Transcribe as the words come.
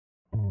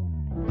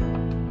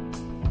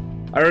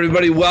All right,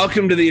 everybody,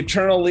 welcome to the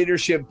Eternal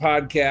Leadership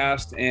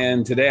Podcast.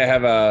 And today I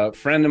have a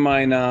friend of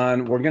mine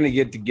on. We're going to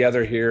get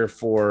together here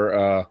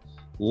for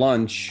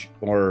lunch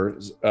or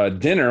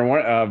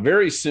dinner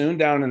very soon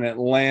down in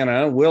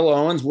Atlanta. Will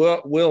Owens.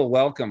 Will,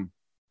 welcome.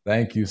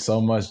 Thank you so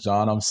much,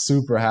 John. I'm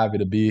super happy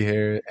to be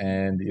here.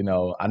 And,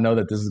 I know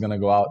that this is going to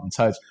go out and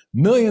touch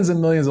millions and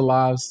millions of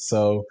lives.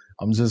 So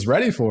I'm just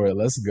ready for it.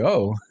 Let's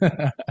go.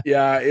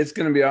 Yeah, it's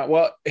going to be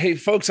well. Hey,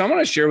 folks, I want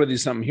to share with you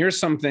something. Here's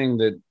something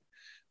that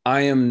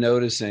I am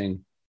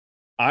noticing.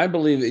 I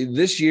believe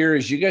this year,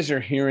 as you guys are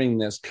hearing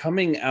this,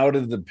 coming out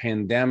of the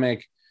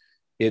pandemic,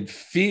 it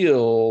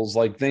feels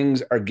like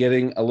things are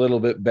getting a little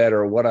bit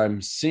better. What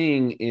I'm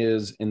seeing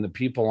is in the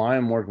people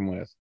I'm working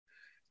with,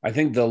 I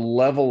think the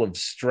level of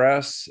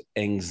stress,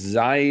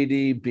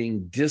 anxiety,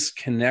 being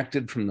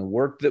disconnected from the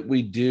work that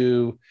we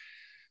do,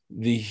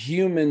 the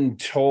human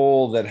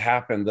toll that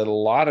happened, that a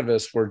lot of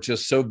us were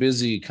just so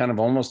busy, kind of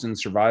almost in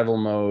survival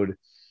mode,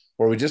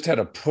 where we just had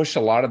to push a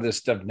lot of this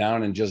stuff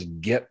down and just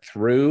get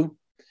through,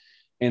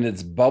 and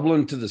it's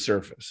bubbling to the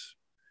surface.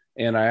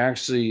 And I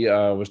actually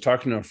was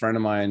talking to a friend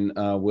of mine,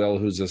 Will,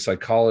 who's a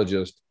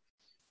psychologist.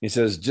 He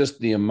says just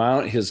the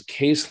amount, his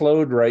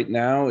caseload right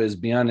now is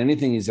beyond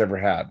anything he's ever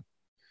had.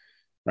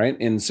 Right.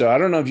 And so I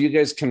don't know if you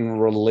guys can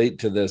relate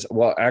to this.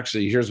 Well,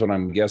 actually, here's what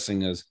I'm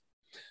guessing is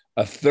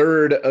a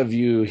third of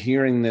you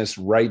hearing this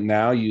right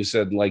now, you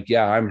said like,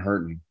 yeah, I'm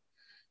hurting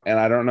and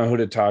I don't know who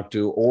to talk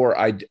to, or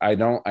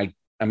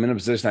I'm in a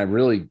position I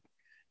really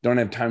don't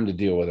have time to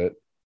deal with it.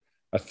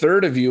 A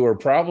third of you are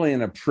probably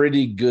in a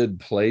pretty good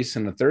place.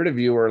 And a third of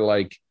you are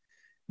like,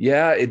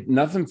 yeah,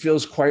 nothing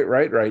feels quite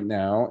right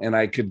now. And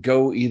I could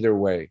go either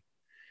way.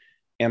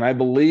 And I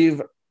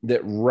believe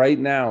that right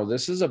now,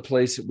 this is a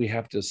place that we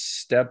have to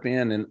step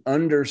in and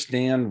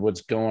understand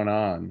what's going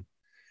on.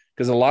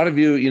 Because a lot of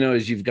you,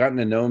 as you've gotten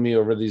to know me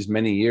over these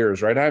many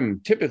years, right, I'm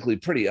typically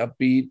pretty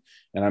upbeat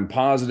and I'm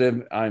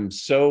positive. I'm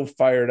so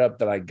fired up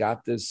that I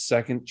got this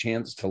second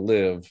chance to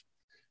live.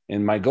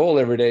 And my goal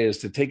every day is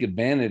to take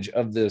advantage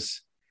of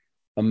this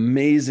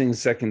amazing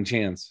second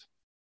chance.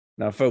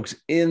 Now, folks,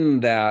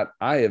 in that,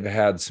 I have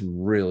had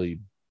some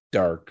really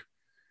dark,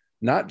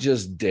 not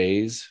just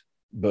days,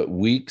 but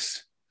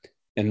weeks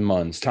and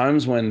months,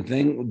 times when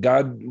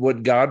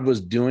what God was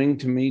doing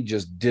to me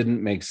just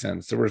didn't make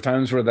sense. There were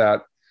times where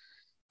that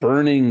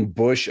burning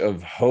bush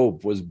of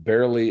hope was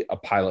barely a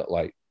pilot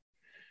light.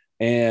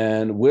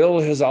 And Will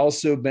has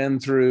also been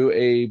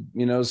through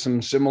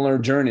some similar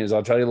journeys.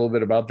 I'll tell you a little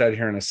bit about that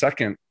here in a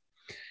second.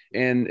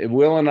 And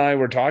Will and I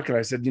were talking.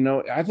 I said,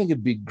 I think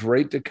it'd be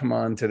great to come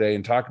on today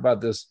and talk about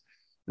this.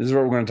 This is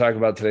what we're going to talk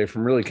about today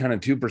from really kind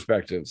of two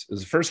perspectives.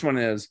 The first one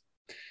is,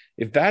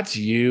 if that's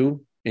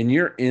you and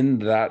you're in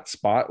that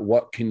spot,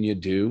 what can you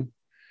do?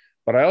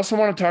 But I also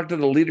want to talk to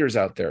the leaders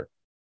out there.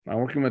 I'm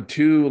working with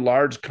two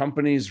large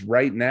companies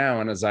right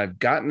now. And as I've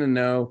gotten to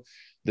know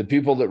the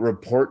people that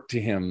report to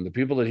him, the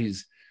people that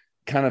he's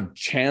kind of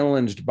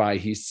challenged by,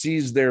 he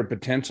sees their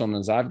potential. And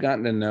as I've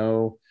gotten to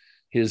know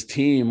his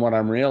team, what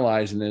I'm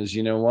realizing is,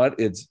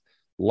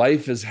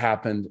 life has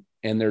happened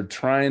and they're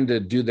trying to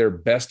do their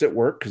best at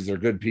work because they're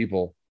good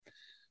people.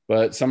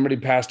 But somebody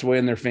passed away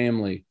in their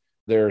family.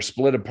 They're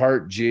split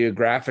apart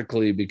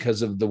geographically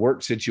because of the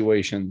work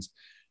situations.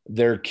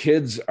 Their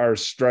kids are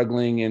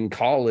struggling in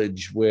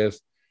college with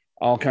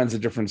all kinds of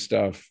different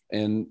stuff.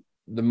 And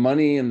the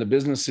money and the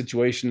business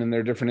situation in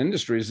their different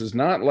industries is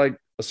not like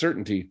a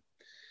certainty.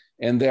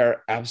 And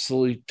they're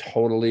absolutely,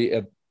 totally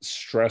at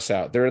stress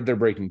out. They're at their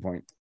breaking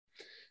point.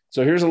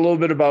 So here's a little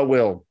bit about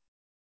Will.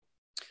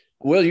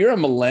 Will, you're a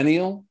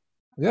millennial.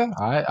 Yeah,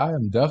 I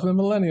am definitely a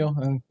millennial.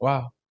 And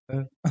wow.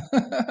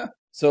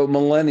 So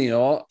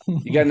millennial,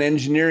 you got an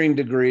engineering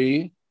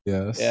degree.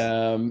 Yes.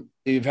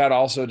 You've had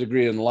also a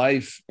degree in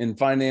life, in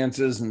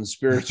finances, and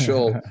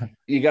spiritual.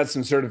 You got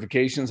some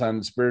certifications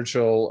on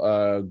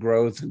spiritual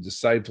growth and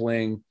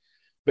discipling.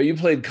 But you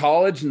played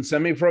college and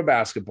semi-pro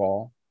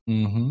basketball.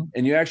 Mm-hmm.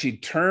 And you actually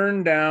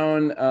turned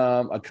down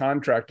a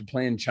contract to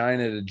play in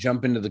China to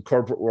jump into the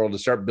corporate world to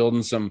start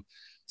building some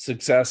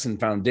success and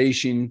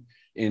foundation.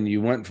 And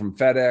you went from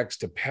FedEx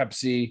to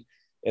Pepsi.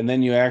 And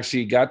then you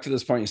actually got to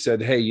this point. You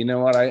said, hey, you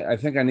know what? I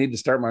think I need to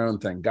start my own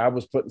thing. God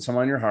was putting some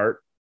on your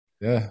heart.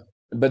 Yeah.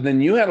 But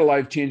then you had a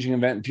life-changing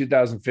event in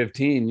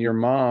 2015. Your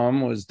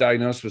mom was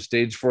diagnosed with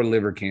stage 4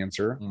 liver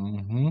cancer.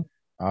 Mm-hmm.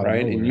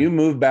 Right. And you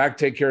moved back,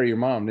 take care of your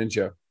mom, didn't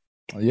you?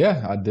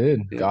 Yeah, I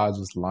did. Yeah. God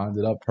just lined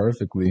it up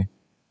perfectly.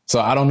 So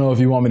I don't know if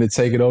you want me to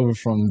take it over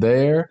from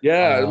there.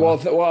 Yeah. Well,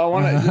 I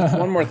want to just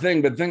one more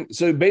thing,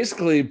 so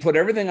basically put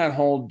everything on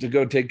hold to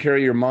go take care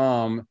of your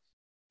mom.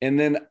 And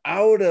then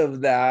out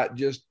of that,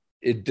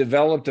 it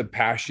developed a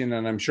passion.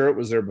 And I'm sure it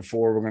was there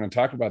before. We're going to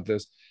talk about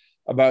this,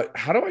 about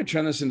how do I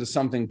turn this into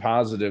something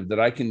positive that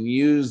I can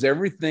use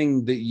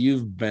everything that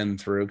you've been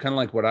through, kind of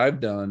like what I've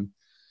done,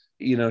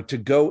 to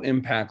go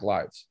impact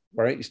lives,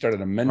 right? You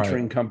started a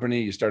mentoring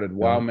company, you started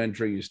Wow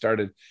Mentoring, you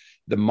started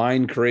The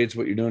Mind Creates,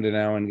 what you're doing to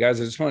now. And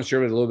guys, I just want to share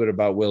with you a little bit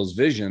about Will's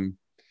vision.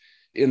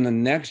 In the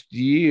next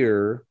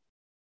year,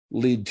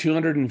 lead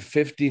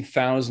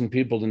 250,000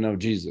 people to know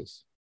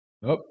Jesus.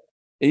 Yep.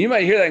 And you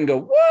might hear that and go,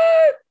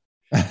 what?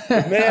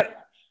 But man,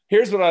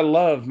 here's what I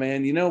love,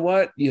 man. You know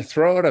what? You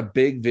throw out a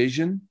big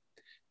vision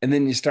and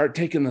then you start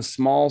taking the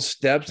small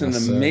steps, and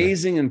Yes, sir.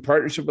 amazing in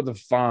partnership with the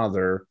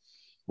Father,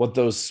 what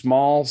those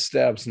small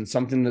steps and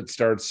something that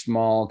starts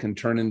small can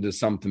turn into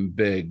something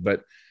big.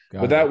 But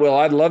with Got that, it. Will,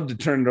 I'd love to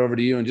turn it over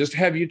to you and just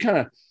have you kind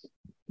of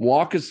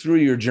walk us through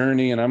your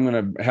journey. And I'm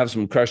going to have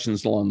some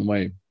questions along the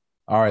way.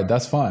 All right,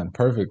 that's fine.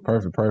 Perfect,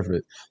 perfect,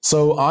 perfect.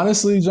 So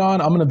honestly, John,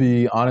 I'm gonna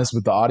be honest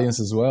with the audience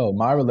as well.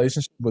 My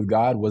relationship with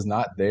God was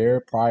not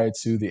there prior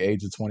to the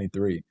age of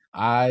 23.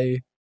 I,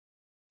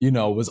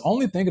 was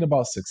only thinking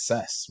about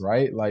success,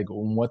 right? Like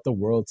what the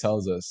world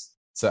tells us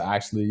to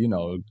actually,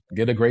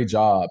 get a great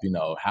job,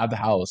 have the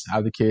house,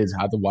 have the kids,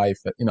 have the wife,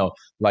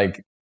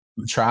 like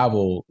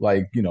travel,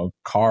 like,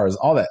 cars,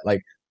 all that.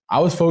 Like I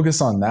was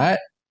focused on that.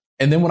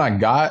 And then when I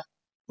got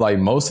like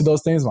most of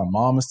those things, my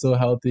mom was still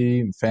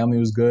healthy, family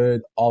was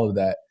good, all of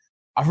that.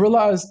 I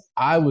realized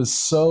I was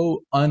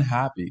so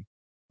unhappy,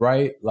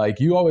 right? Like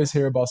you always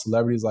hear about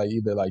celebrities like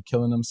either like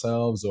killing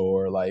themselves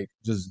or like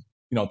just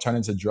turn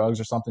into drugs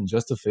or something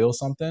just to feel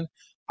something.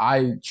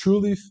 I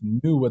truly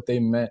knew what they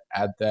meant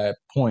at that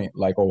point,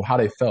 like, or how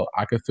they felt.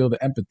 I could feel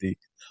the empathy.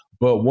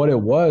 But what it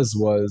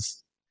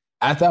was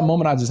at that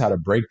moment, I just had a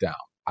breakdown.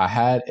 I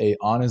had a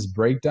honest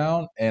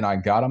breakdown and I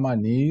got on my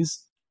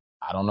knees.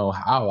 I don't know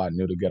how I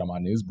knew to get on my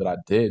knees, but I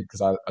did because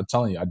I'm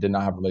telling you, I did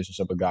not have a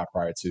relationship with God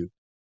prior to.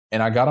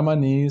 And I got on my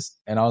knees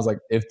and I was like,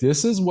 if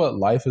this is what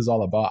life is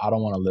all about, I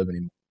don't want to live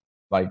anymore.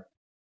 Like,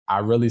 I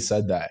really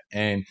said that.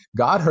 And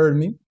God heard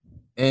me.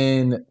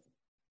 And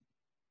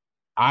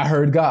I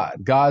heard God.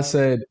 God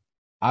said,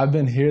 I've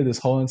been here this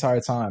whole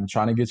entire time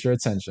trying to get your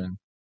attention,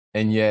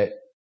 and yet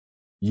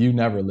you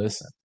never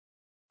listen.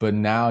 But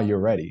now you're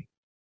ready.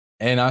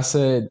 And I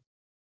said,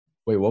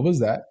 wait, what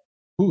was that?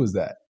 Who was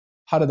that?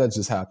 How did that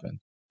just happen?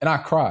 And I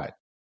cried.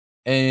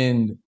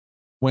 And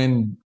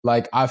when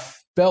like I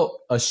felt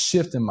a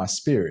shift in my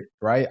spirit,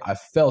 right? I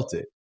felt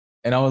it.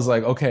 And I was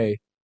like, okay,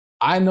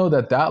 I know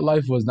that that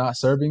life was not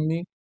serving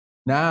me.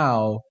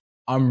 Now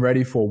I'm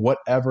ready for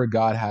whatever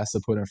God has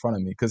to put in front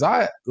of me. Cause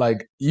I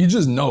like, you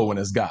just know when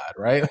it's God,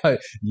 right? Like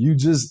you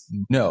just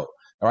know,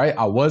 all right?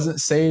 I wasn't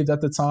saved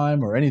at the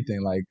time or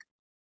anything, like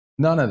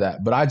none of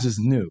that, but I just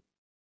knew.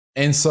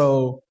 And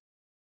so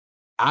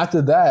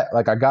after that,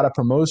 like I got a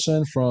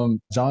promotion from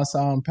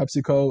Johnstown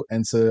PepsiCo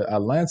into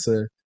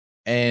Atlanta,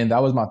 and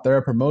that was my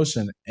third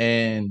promotion.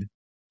 And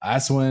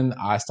that's when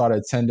I started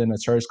attending a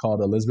church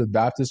called Elizabeth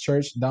Baptist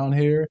Church down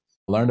here.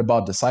 Learned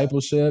about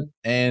discipleship,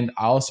 and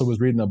I also was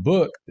reading a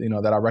book,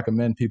 that I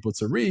recommend people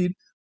to read.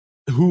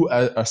 Who,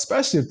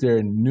 especially if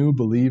they're new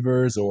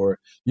believers or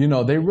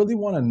they really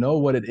want to know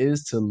what it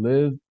is to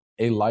live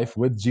a life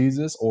with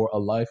Jesus or a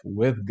life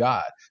with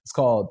God. It's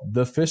called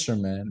The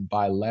Fisherman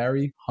by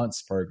Larry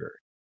Huntsberger.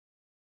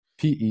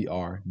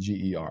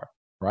 Perger,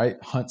 right?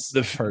 The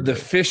Huntsberger.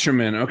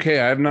 Fisherman. Okay,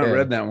 I have not Yeah.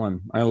 read that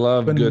one. I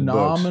love good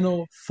books.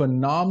 Phenomenal,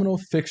 phenomenal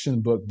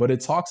fiction book, but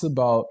it talks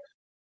about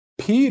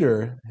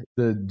Peter,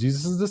 the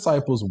Jesus'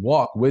 disciples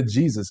walk with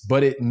Jesus,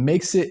 but it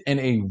makes it in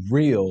a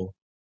real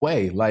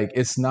way. Like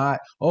it's not,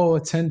 oh,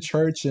 attend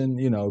church and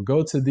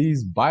go to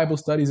these Bible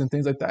studies and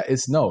things like that.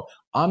 It's no,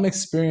 I'm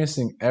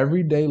experiencing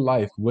everyday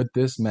life with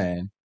this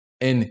man,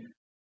 and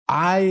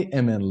I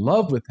am in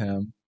love with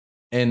him.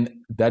 And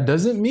that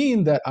doesn't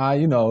mean that I,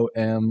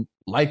 am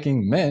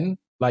liking men.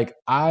 Like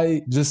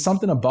I just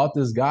something about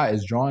this guy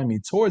is drawing me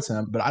towards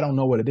him, but I don't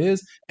know what it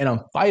is, and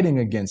I'm fighting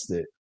against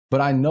it. But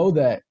I know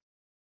that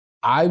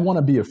I want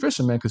to be a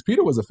fisherman because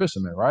Peter was a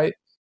fisherman, right?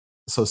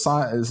 So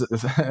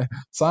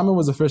Simon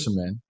was a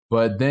fisherman,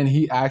 but then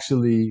he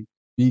actually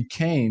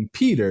became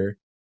Peter.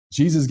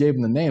 Jesus gave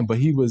him the name, but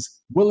he was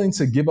willing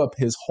to give up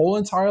his whole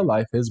entire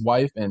life, his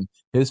wife, and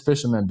his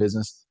fisherman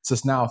business to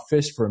now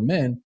fish for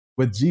men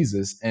with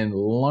Jesus and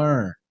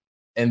learn,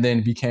 and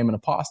then became an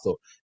apostle.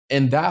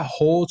 And that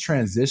whole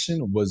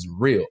transition was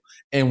real.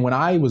 And when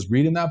I was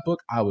reading that book,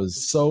 I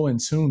was so in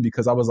tune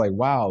because I was like,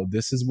 wow,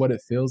 this is what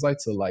it feels like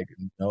to like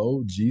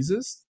know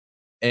Jesus.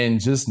 And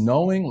just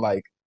knowing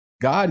like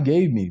God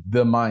gave me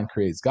the Mind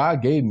Creates.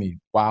 God gave me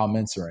Wow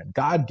Mentoring.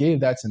 God gave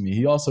that to me.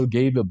 He also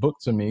gave a book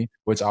to me,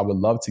 which I would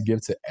love to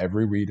give to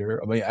every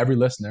reader, every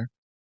listener,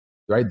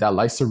 right, that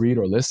likes to read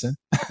or listen.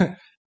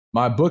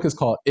 My book is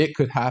called It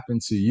Could Happen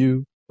to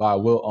You by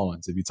Will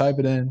Owens. If you type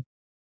it in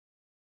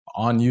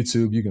on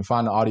YouTube, you can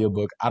find the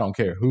audiobook. I don't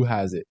care who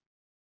has it.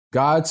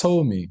 God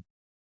told me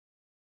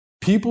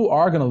people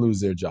are going to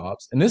lose their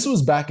jobs. And this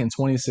was back in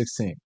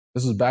 2016.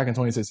 This was back in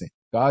 2016.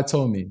 God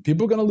told me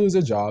people are going to lose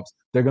their jobs.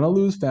 They're going to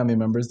lose family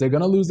members. They're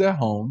going to lose their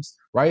homes,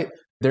 right?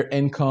 Their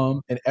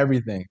income and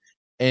everything.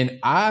 And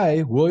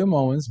I, William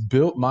Owens,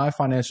 built my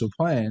financial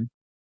plan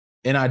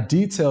and I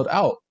detailed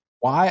out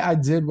why I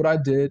did what I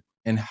did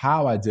and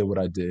how I did what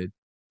I did.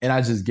 And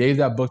I just gave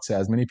that book to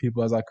as many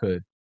people as I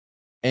could.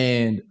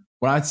 And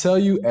when I tell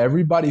you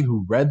everybody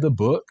who read the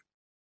book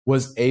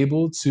was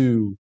able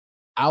to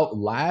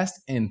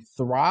outlast and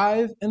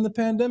thrive in the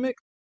pandemic,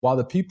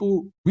 while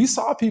we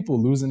saw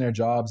people losing their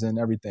jobs and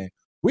everything.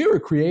 We were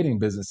creating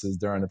businesses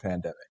during the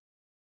pandemic.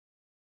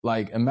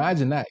 Like,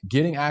 imagine that,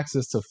 getting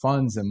access to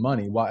funds and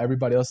money while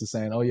everybody else is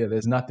saying, oh, yeah,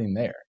 there's nothing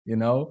there, you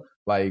know?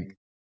 Like,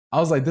 I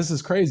was like, this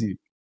is crazy.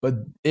 But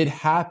it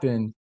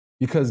happened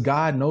because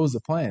God knows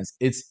the plans.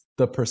 It's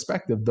the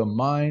perspective. The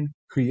mind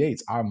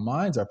creates. Our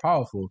minds are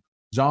powerful.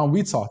 John,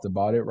 we talked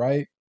about it,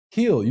 right?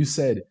 Heal. You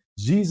said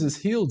Jesus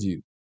healed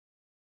you.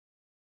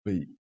 But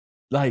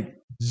like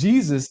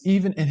Jesus,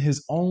 even in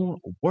his own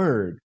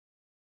word,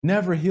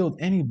 never healed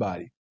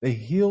anybody. They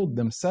healed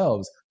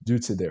themselves due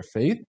to their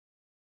faith,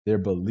 their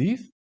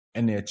belief,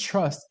 and their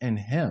trust in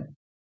him.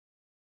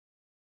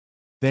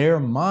 Their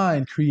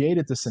mind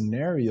created the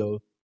scenario,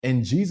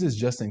 and Jesus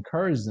just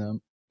encouraged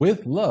them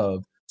with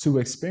love to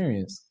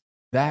experience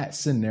that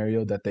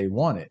scenario that they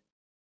wanted.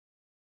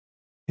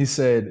 He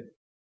said,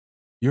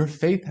 your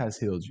faith has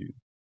healed you.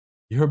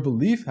 Your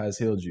belief has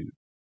healed you.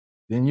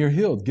 Then you're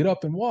healed. Get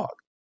up and walk.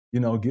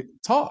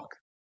 Talk.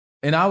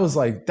 And I was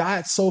like,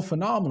 that's so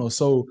phenomenal.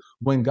 So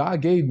when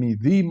God gave me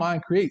the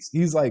mind creates,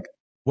 he's like,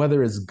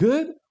 whether it's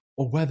good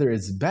or whether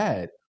it's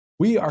bad,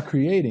 we are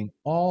creating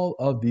all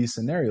of these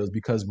scenarios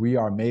because we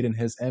are made in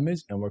his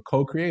image and we're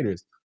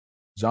co-creators.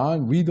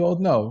 John, we don't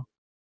know.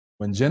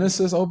 When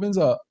Genesis opens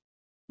up,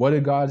 what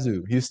did God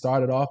do? He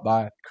started off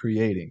by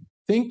creating,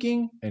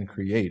 thinking and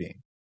creating.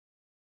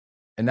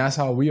 And that's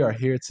how we are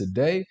here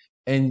today.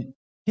 And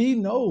he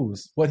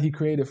knows what he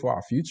created for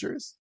our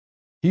futures.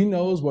 He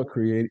knows what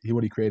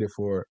he created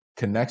for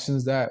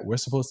connections that we're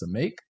supposed to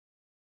make.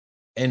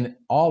 And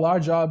all our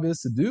job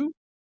is to do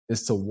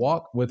is to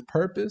walk with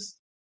purpose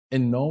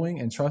in knowing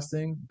and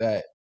trusting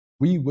that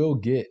we will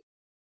get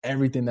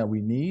everything that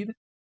we need.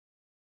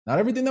 Not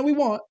everything that we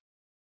want,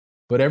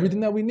 but everything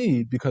that we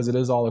need, because it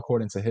is all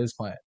according to his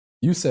plan.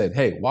 You said,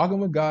 hey, walking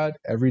with God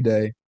every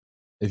day.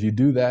 If you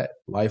do that,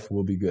 life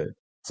will be good.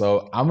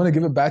 So I'm going to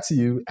give it back to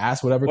you.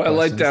 Ask whatever Well, I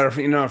like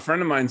questions. that. A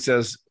friend of mine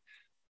says,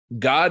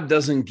 God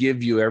doesn't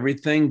give you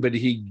everything, but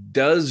he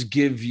does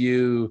give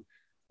you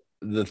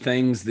the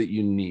things that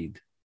you need.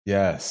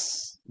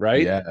 Yes.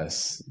 Right.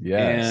 Yes.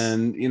 Yes.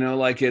 And,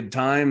 like at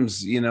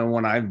times,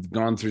 when I've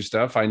gone through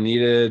stuff, I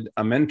needed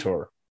a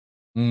mentor.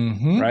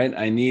 Mm-hmm. Right.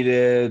 I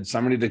needed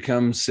somebody to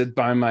come sit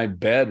by my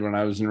bed when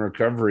I was in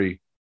recovery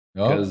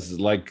Yep. because, a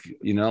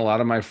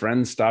lot of my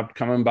friends stopped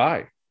coming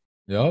by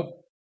Yep.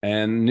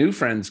 and new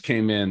friends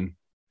came in.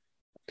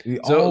 He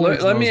So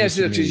always let me knows ask what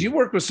you you this, because you need.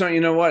 work with some,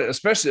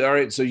 especially, all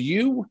right, so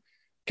you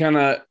kind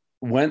of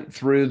went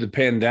through the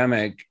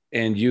pandemic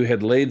and you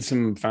had laid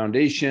some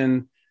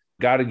foundation,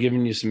 God had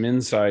given you some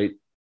insight.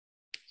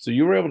 So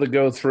you were able to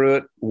go through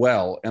it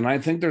well. And I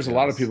think there's a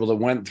lot of Yes. people that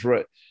went through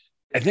it.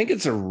 I think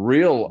it's a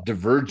real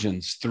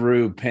divergence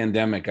through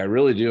pandemic. I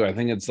really do. I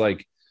think it's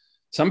like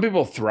some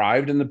people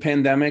thrived in the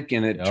pandemic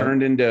and it Yep.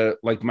 turned into,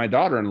 like, my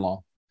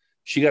daughter-in-law.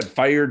 She got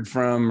fired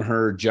from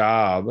her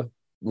job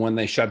when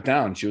they shut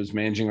down. She was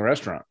managing a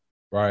restaurant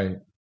Right.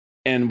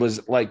 and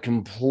was like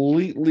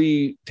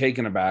completely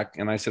taken aback.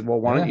 And I said, well,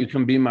 why don't Yeah. you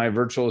come be my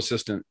virtual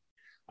assistant?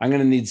 I'm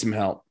going to need some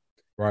help.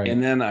 Right.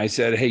 And then I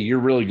said, hey, you're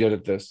really good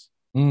at this.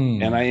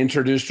 And I Mm.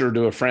 introduced her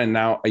to a friend.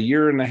 Now, a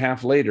year and a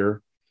half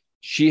later,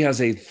 she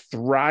has a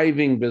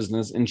thriving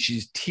business and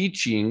she's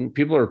teaching,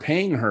 people are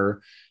paying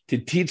her to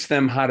teach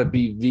them how to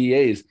be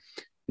VAs.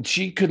 And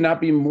she could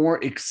not be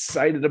more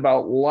excited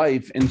about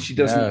life. And she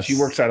Yes.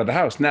 works out of the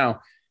house.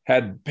 Now,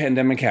 had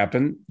pandemic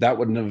happened, that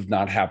wouldn't have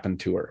not happened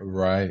to her.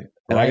 Right.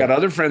 And I Right. got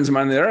other friends of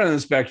mine that are on the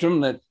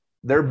spectrum that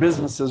their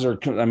businesses are,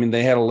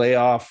 they had to lay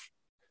off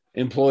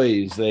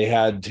employees, they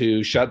had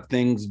to shut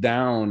things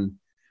down.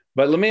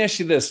 But let me ask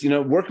you this,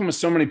 working with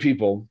so many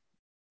people,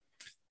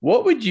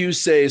 what would you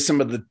say some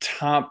of the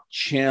top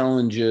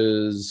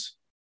challenges?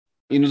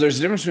 There's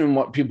a difference between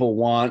what people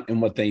want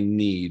and what they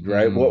need,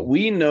 right? What Mm.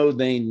 we know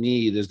they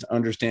need is to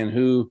understand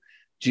who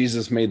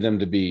Jesus made them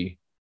to be,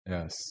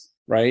 Yes.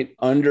 right?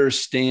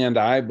 Understand,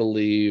 I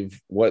believe,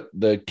 what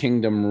the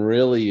kingdom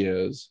really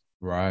is,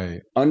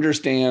 Right.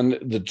 understand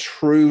the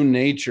true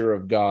nature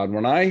of God.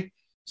 When I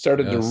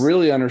started to Yes.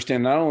 really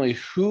understand not only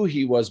who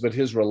he was, but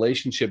his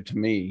relationship to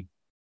me,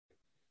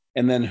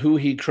 and then who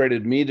he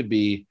created me to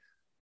be,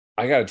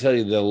 I got to tell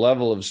you, the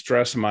level of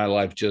stress in my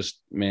life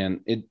just,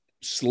 man, it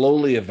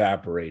slowly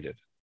evaporated.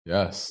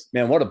 Yes.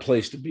 Man, what a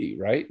place to be,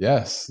 right?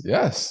 Yes.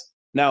 Yes.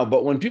 Now,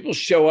 but when people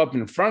show up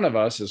in front of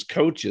us as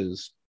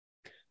coaches,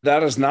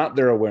 that is not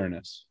their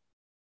awareness,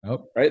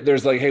 Yep. right?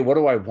 There's like, hey, what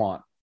do I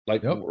want?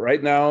 Like Yep.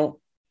 right now.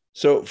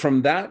 So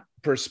from that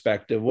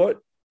perspective, what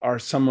are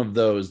some of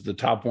those, the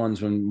top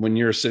ones when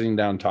you're sitting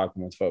down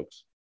talking with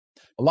folks?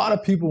 A lot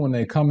of people, when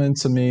they come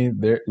into me,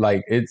 they're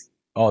like,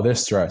 they're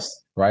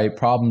stressed, right?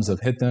 Problems have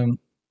hit them.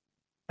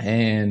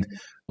 And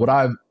what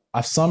I've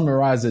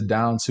summarized it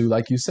down to,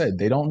 like you said,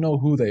 they don't know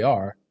who they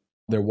are.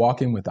 They're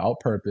walking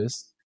without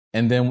purpose.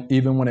 And then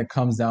even when it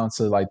comes down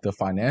to like the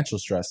financial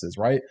stresses,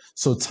 right?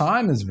 So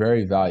time is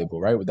very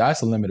valuable, right?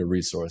 That's a limited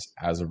resource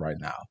as of right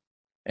now.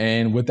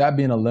 And with that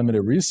being a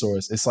limited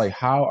resource, it's like,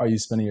 how are you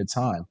spending your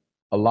time?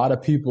 A lot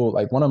of people,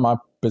 like one of my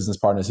business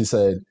partners, he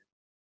said,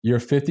 your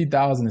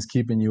 50,000 is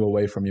keeping you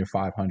away from your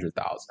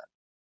 500,000.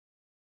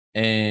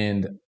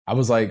 And I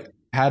was like,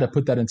 had to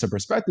put that into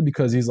perspective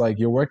because he's like,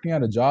 you're working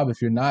at a job.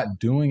 If you're not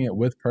doing it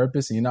with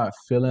purpose and you're not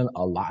feeling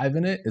alive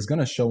in it, it's going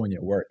to show in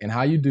your work. And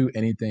how you do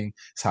anything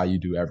is how you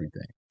do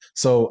everything.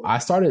 So I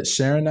started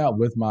sharing that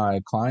with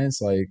my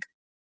clients,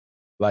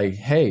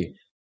 hey,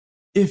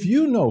 if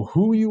you know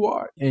who you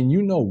are and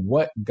you know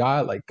what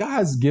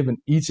God's given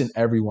each and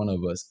every one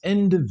of us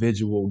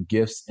individual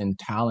gifts and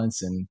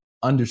talents and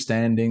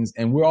understandings,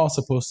 and we're all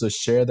supposed to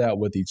share that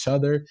with each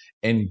other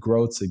and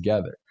grow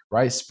together,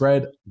 right?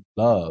 Spread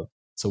love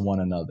to one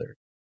another.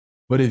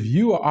 But if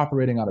you are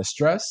operating out of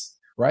stress,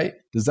 right,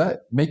 does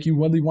that make you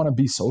really want to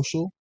be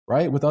social,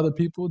 right, with other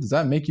people? Does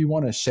that make you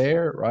want to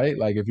share, right?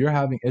 Like if you're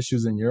having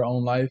issues in your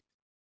own life,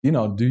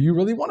 do you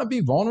really want to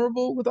be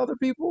vulnerable with other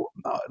people?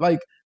 No, like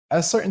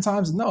at certain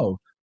times, no.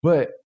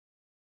 But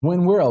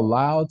when we're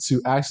allowed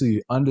to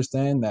actually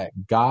understand that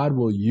God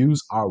will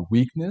use our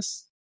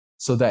weakness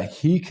so that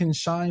he can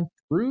shine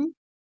through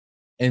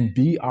and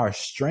be our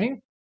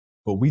strength,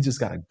 but we just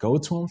got to go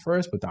to him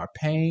first with our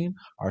pain,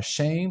 our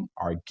shame,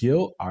 our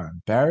guilt, our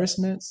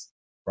embarrassments,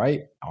 right?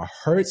 Our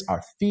hurts,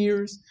 our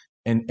fears.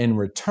 And in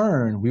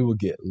return, we will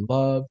get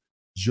love,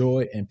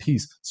 joy, and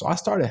peace. So I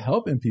started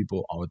helping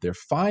people with their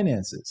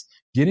finances,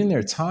 getting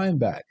their time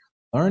back,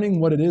 learning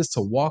what it is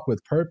to walk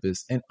with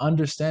purpose, and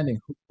understanding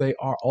who they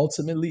are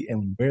ultimately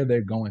and where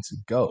they're going to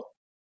go.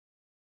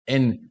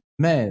 And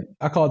man,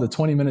 I call it the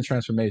 20-minute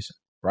transformation,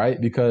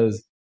 right?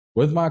 Because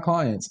with my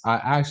clients,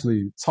 I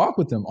actually talk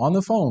with them on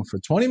the phone for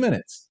 20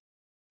 minutes.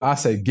 I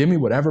say, give me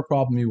whatever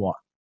problem you want.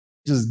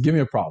 Just give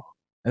me a problem.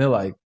 And they're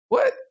like,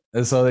 what?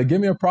 And so they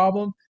give me a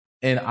problem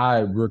and I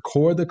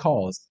record the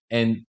calls.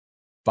 And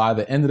by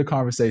the end of the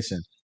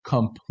conversation,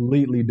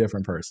 completely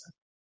different person.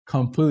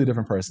 Completely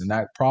different person.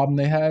 That problem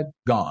they had,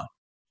 gone.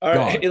 All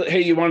right. Gone.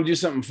 Hey, you want to do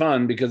something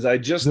fun? Because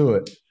Do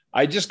it.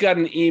 I just got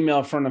an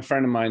email from a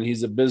friend of mine.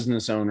 He's a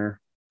business owner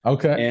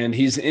Okay. and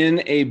he's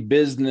in a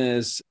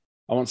business.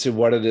 I won't say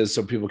what it is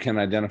so people can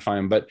identify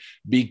him, but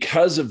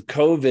because of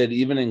COVID,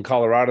 even in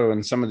Colorado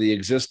and some of the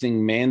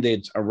existing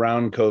mandates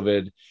around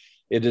COVID,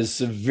 it has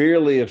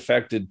severely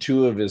affected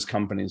two of his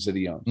companies that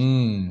he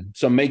owns.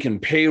 So making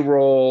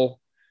payroll.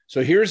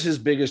 So here's his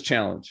biggest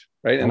challenge,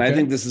 right? And I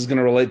think this is going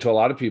to relate to a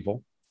lot of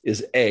people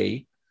is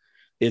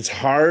it's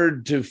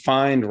hard to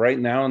find right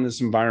now in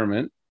this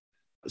environment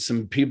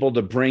some people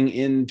to bring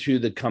into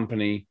the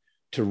company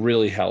to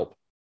really help.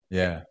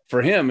 Yeah.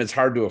 For him, it's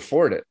hard to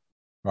afford it.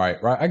 Right.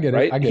 I get it.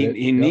 Right? I get it.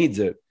 He needs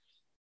it.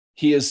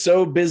 He is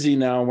so busy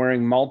now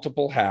wearing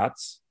multiple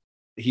hats.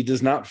 He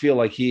does not feel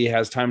like he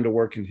has time to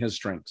work in his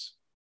strengths.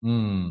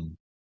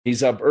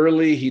 He's up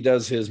early. He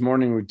does his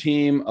morning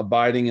routine,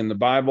 abiding in the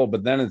Bible,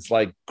 but then it's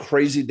like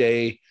crazy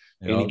day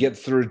and he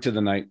gets through to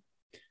the night.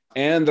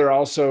 And they're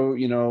also,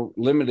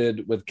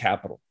 limited with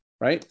capital,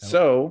 right?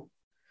 So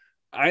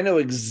I know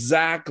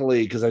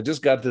exactly, because I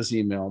just got this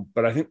email,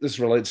 but I think this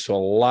relates to a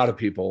lot of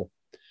people.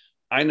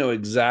 I know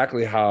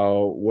exactly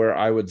where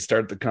I would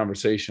start the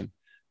conversation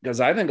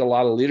because I think a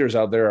lot of leaders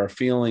out there are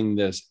feeling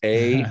this.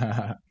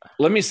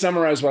 Let me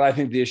summarize what I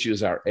think the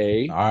issues are.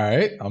 All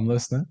right, I'm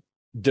listening.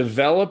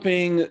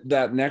 Developing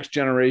that next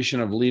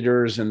generation of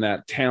leaders and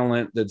that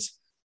talent that's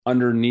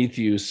underneath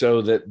you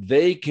so that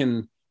they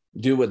can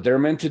do what they're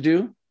meant to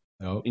do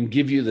and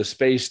give you the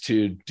space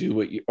to do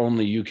what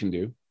only you can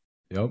do.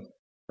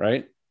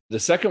 Right. The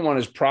second one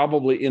is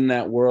probably in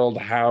that world,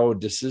 how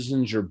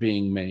decisions are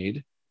being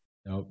made.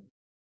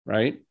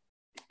 Right.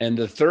 And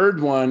the third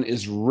one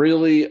is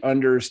really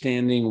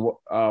understanding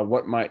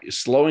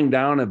slowing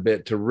down a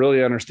bit to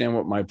really understand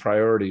what my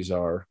priorities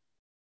are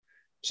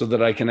so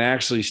that I can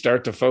actually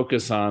start to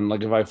focus on,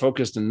 like, if I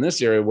focused in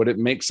this area, would it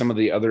make some of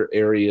the other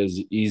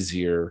areas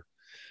easier?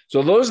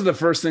 So those are the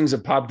first things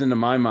that popped into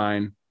my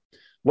mind.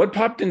 What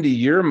popped into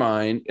your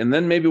mind? And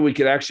then maybe we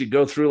could actually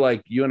go through,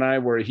 like you and I,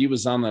 where he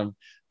was on the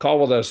call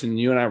with us and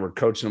you and I were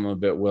coaching him a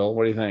bit. Will,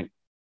 what do you think?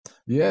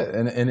 Yeah.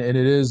 And it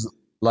is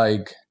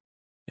like,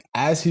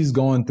 as he's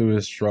going through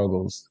his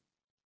struggles,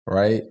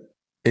 right?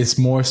 It's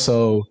more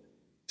so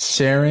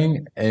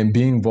sharing and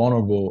being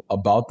vulnerable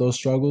about those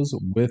struggles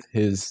with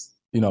his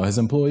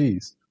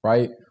employees,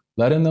 right?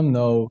 Letting them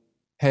know,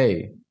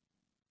 hey,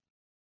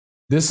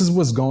 this is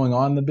what's going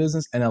on in the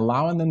business and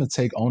allowing them to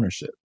take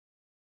ownership,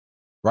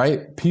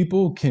 right?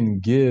 People can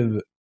give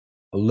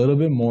a little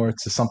bit more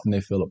to something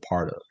they feel a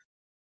part of.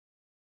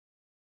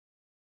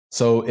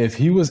 So if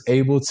he was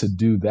able to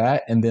do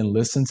that and then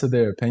listen to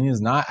their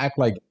opinions, not act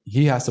like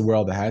he has to wear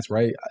all the hats,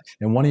 right?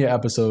 In one of your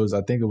episodes,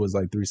 I think it was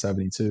like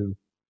 372,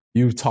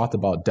 you talked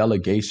about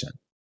delegation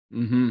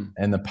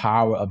and the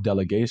power of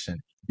delegation.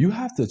 You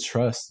have to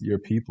trust your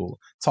people.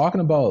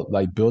 Talking about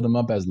like build them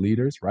up as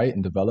leaders, right?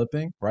 And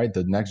developing, right?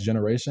 The next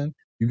generation,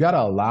 you got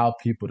to allow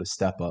people to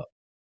step up.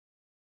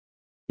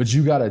 But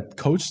you got to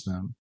coach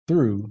them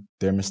through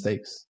their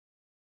mistakes.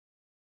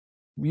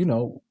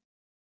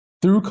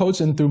 Through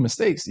coaching, through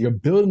mistakes, you're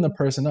building the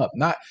person up.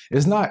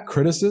 It's not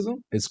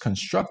criticism, it's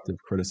constructive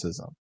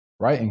criticism,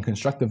 right? And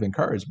constructive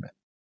encouragement.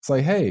 It's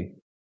like, hey,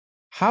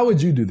 how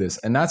would you do this?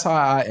 And that's how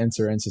I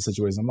enter into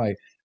situations. I'm like,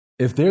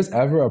 if there's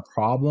ever a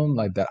problem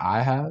like that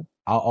I have,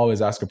 I'll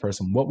always ask a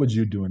person, what would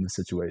you do in this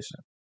situation?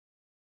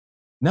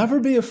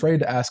 Never be afraid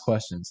to ask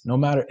questions. No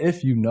matter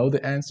if you know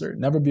the answer,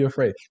 never be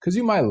afraid because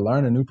you might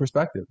learn a new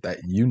perspective that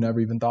you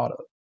never even thought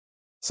of.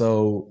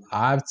 So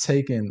I've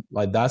taken,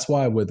 like, that's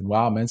why with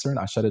Wow Mentoring,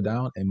 I shut it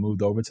down and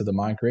moved over to the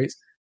Mind Creates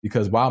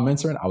because Wow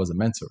Mentoring, I was a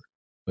mentor.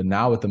 But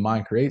now with the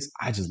Mind Creates,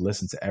 I just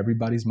listen to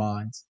everybody's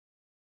minds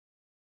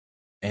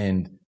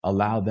and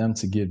allow them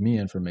to give me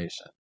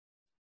information.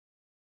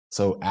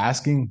 So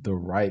asking the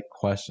right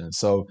questions.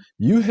 So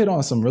you hit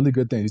on some really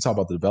good things. You talk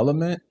about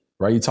development,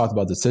 right? You talked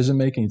about decision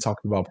making. You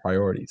talked about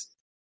priorities.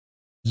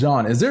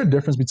 John, is there a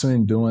difference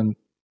between doing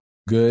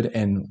good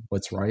and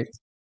what's right?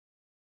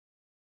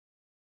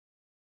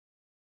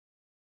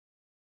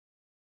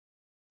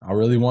 I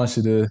really want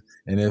you to,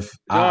 and if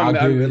No, I'll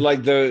give I'm you,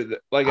 like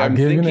I'll I'm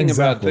give you an thinking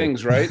about example.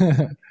 things, right?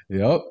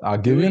 Yep, I'll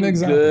give you an Doing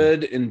example.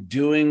 good and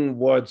doing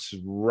what's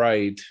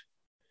right.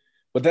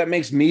 What that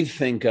makes me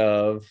think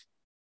of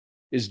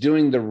is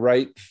doing the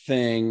right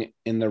thing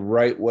in the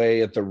right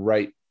way at the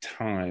right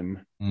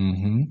time,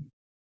 Mm-hmm.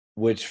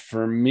 which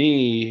for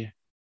me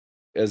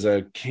as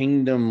a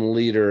kingdom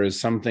leader is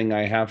something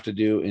I have to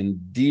do in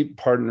deep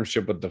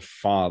partnership with the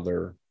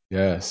Father.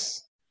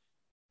 Yes.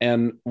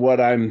 And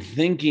what I'm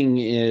thinking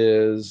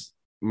is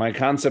my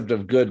concept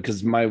of good,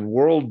 because my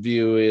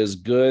worldview is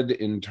good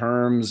in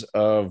terms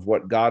of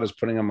what God is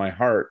putting on my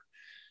heart.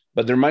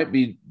 But there might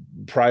be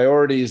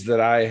priorities that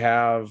I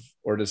have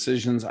or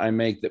decisions I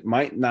make that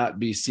might not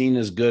be seen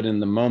as good in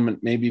the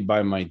moment, maybe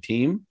by my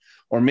team,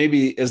 or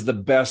maybe as the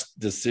best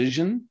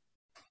decision.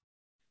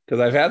 Because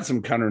I've had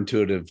some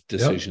counterintuitive Yep.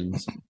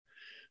 decisions.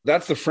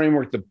 That's the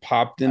framework that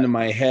popped into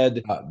my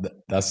head.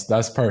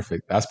 That's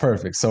perfect. That's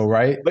perfect. So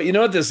right, But you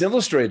know what this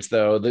illustrates,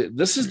 though?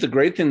 This is the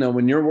great thing, though,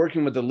 when you're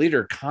working with a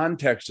leader,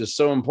 context is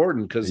so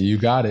important because you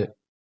got it.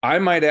 I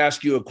might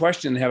ask you a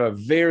question and have a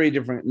very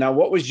different. Now,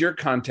 what was your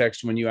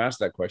context when you asked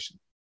that question?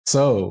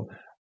 So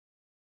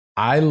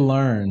I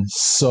learned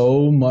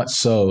so much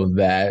so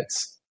that,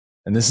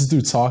 and this is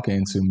through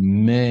talking to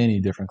many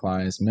different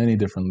clients, many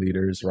different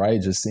leaders, right?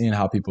 Just seeing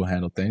how people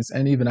handle things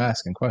and even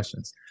asking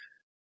questions.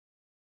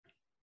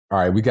 All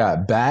right, we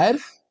got bad,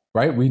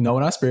 right? We know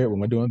in our spirit when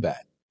we're doing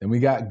bad. Then we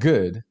got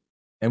good,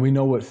 and we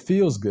know what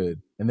feels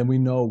good. And then we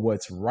know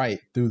what's right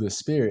through the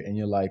spirit. And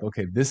you're like,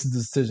 okay, this is the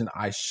decision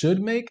I should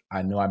make.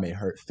 I know I may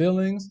hurt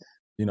feelings.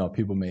 You know,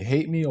 people may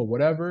hate me or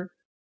whatever,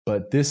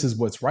 but this is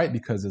what's right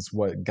because it's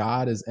what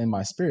God is in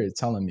my spirit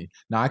telling me.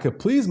 Now, I could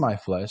please my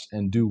flesh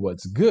and do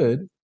what's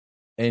good.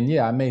 And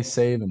yeah, I may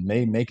save and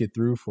may make it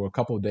through for a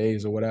couple of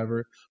days or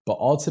whatever. But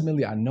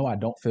ultimately, I know I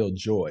don't feel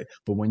joy.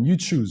 But when you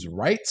choose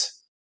right,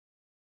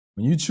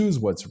 when you choose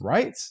what's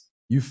right,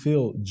 you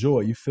feel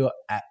joy, you feel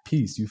at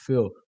peace, you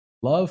feel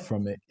love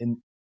from it. And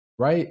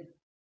right,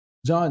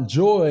 John,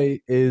 joy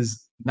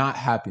is not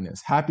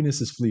happiness.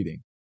 Happiness is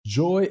fleeting.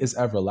 Joy is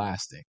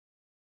everlasting.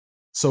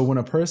 So when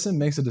a person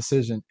makes a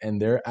decision and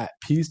they're at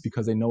peace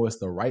because they know it's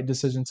the right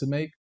decision to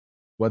make,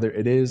 whether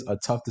it is a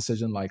tough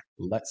decision like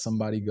let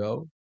somebody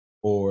go,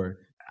 or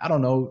I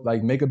don't know,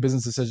 like make a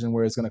business decision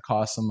where it's going to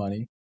cost some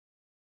money,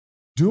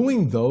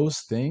 doing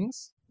those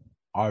things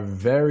are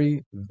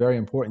very, very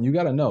important. You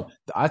got to know.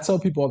 I tell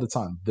people all the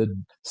time, the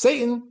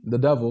Satan, the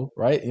devil,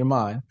 right, your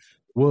mind,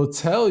 will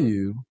tell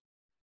you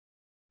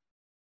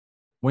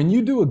when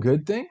you do a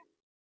good thing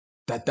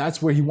that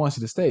that's where he wants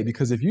you to stay.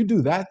 Because if you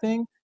do that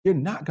thing, you're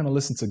not going to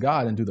listen to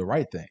God and do the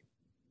right thing.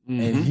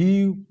 And Mm-hmm.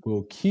 he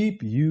will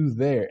keep you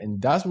there. And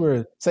that's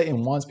where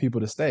Satan wants people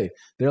to stay.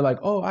 They're like,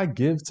 oh, I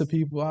give to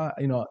people.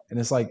 And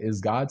it's like,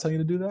 is God telling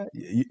you to do that?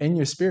 In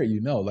your spirit,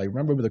 like,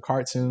 remember with the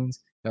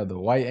cartoons, you have the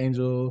white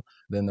angel,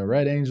 then the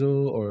red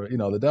angel, or,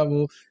 the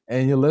devil,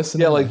 and you're Yeah,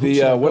 listening, like, like who the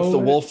should I what's go the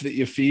with? wolf that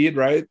you feed,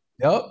 right?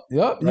 Yep,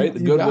 yep, Right, the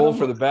you good got wolf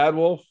him. or the bad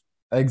wolf.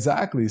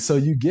 Exactly. So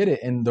you get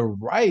it. And the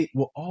right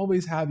will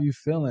always have you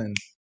feeling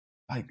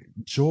like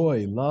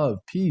joy, love,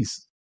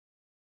 peace.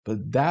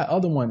 But that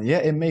other one, yeah,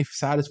 it may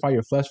satisfy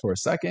your flesh for a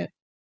second,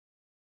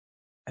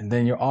 and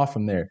then you're off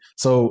from there.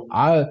 So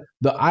I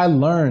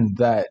learned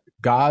that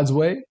God's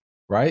way,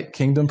 right?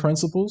 Kingdom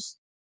principles,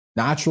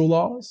 natural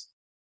laws,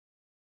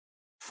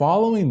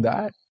 following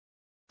that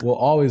will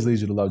always lead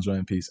you to love, joy,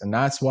 and peace. And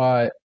that's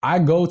why I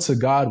go to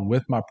God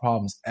with my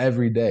problems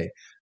every day.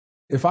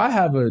 If I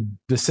have a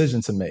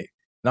decision to make,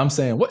 and I'm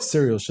saying, what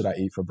cereal should I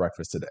eat for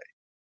breakfast today?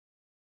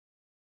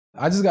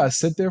 I just gotta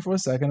sit there for a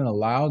second and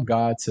allow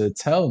God to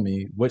tell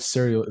me which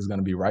cereal is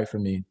gonna be right for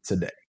me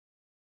today.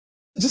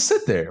 Just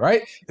sit there,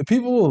 right? And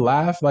people will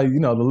laugh, like,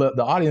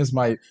 the audience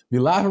might be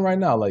laughing right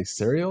now, like,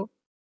 cereal?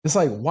 It's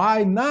like,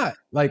 why not?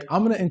 Like,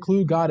 I'm going to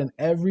include God in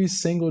every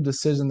single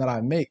decision that I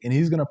make, and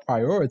He's going to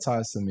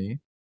prioritize to me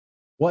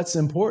what's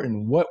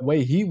important, what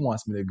way He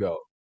wants me to go.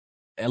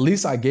 At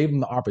least I gave Him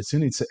the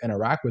opportunity to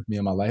interact with me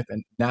in my life.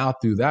 And now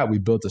through that, we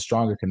built a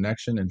stronger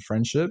connection and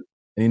friendship.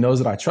 And He knows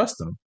that I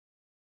trust Him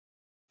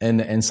and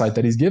the insight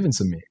that He's given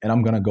to me. And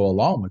I'm going to go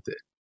along with it,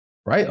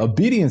 right?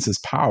 Obedience is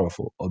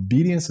powerful.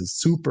 Obedience is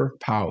super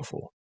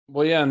powerful.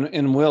 Well, yeah,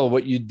 and Will,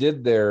 what you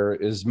did there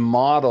is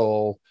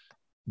model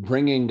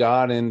bringing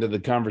God into the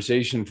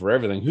conversation for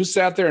everything. Who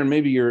sat there and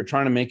maybe you're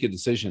trying to make a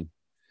decision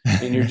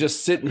and you're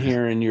just sitting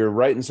here and you're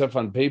writing stuff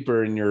on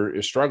paper and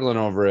you're struggling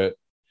over it.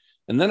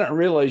 And then I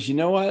realized, you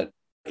know what?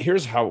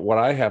 Here's what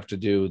I have to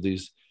do with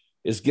these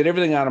is get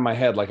everything out of my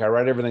head. Like I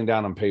write everything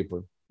down on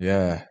paper.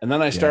 Yeah. And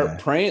then I start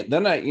praying.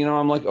 Then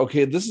I'm like,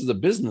 okay, this is a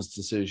business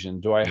decision.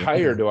 Do I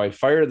hire? Do I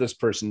fire this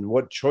person?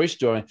 What choice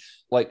do I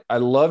like? I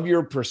love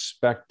your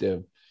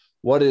perspective.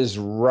 What is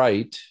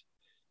right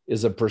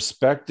is a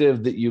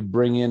perspective that you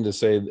bring in to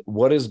say,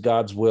 what is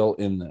God's will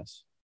in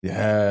this?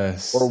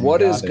 Yes. Or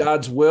what is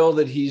God's will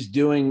that he's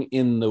doing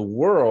in the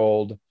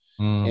world?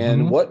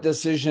 And what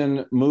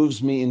decision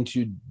moves me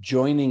into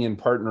joining and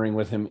partnering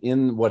with him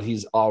in what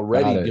he's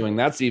already doing?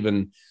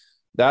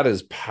 That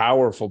is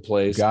powerful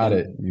place. You got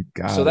it.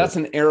 That's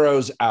an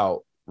arrows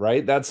out,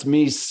 right? That's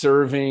me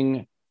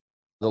serving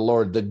the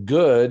Lord. The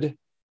good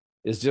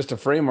is just a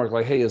framework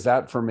like, hey, is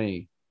that for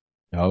me?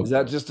 Is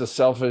that just a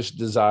selfish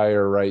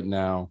desire right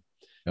now?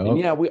 And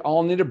yeah, we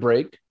all need a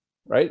break,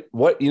 right?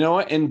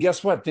 And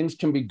guess what? Things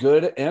can be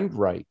good and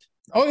right.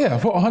 Oh yeah,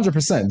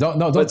 100%.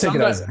 Don't take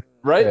it as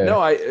right. Yeah,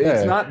 no,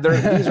 it's not.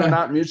 These are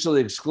not mutually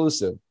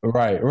exclusive.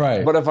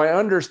 Right. But if I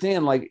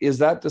understand, like, is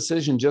that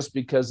decision just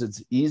because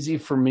it's easy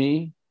for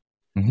me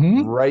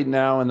right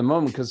now in the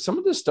moment? Because some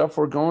of the stuff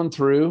we're going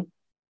through,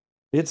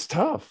 it's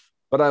tough.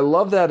 But I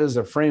love that as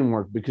a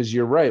framework because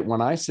you're right.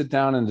 When I sit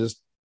down and just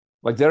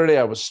like the other day,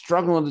 I was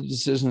struggling with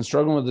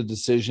the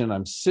decision.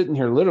 I'm sitting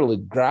here literally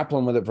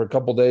grappling with it for a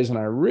couple of days, and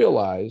I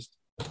realized,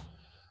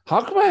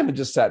 how come I haven't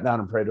just sat down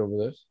and prayed over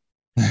this?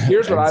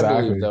 Here's what I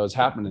believe, though, is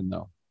happening,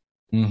 though,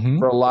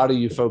 for a lot of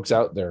you folks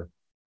out there.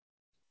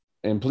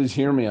 And please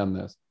hear me on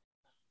this.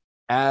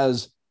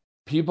 As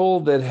people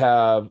that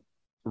have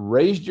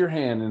raised your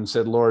hand and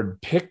said,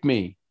 Lord, pick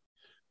me,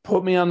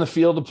 put me on the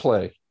field to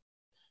play.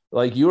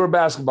 Like you're a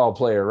basketball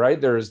player, right?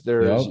 There's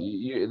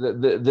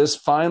this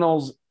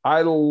finals.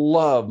 I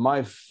love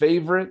my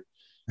favorite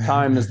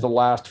time is the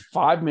last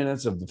 5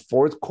 minutes of the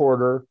fourth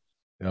quarter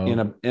in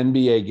an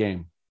NBA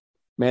game.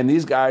 Man,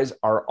 these guys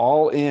are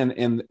all in,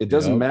 and it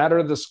doesn't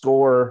matter the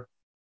score.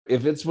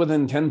 If it's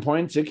within 10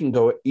 points, it can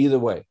go either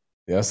way.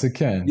 Yes, it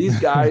can. These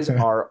guys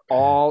are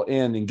all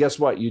in. And guess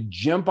what? You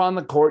jump on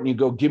the court and you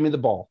go, give me the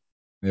ball.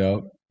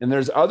 Yep. And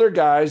there's other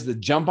guys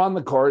that jump on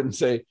the court and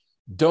say,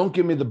 don't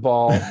give me the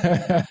ball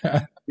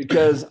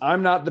because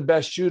I'm not the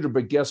best shooter.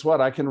 But guess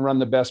what? I can run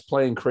the best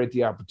play and create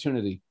the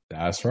opportunity.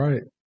 That's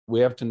right.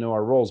 We have to know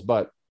our roles.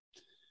 But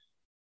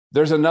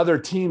there's another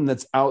team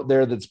that's out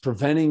there that's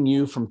preventing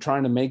you from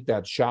trying to make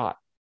that shot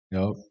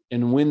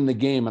and win the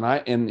game.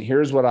 And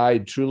here's what I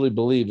truly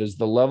believe is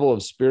the level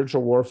of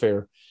spiritual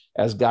warfare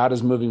as God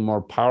is moving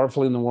more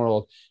powerfully in the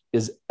world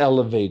is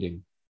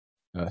elevating.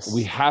 Yes.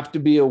 We have to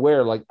be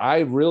aware. Like, I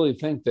really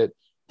think that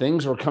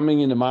things were coming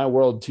into my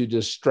world to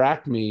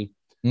distract me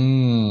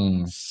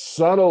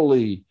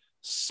subtly,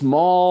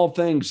 small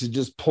things to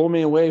just pull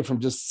me away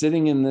from just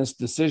sitting in this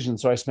decision.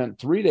 So I spent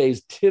 3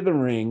 days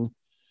tithering.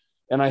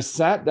 And I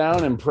sat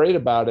down and prayed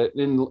about it.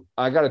 And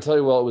I got to tell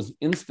you, it was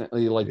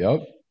instantly like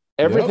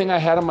everything I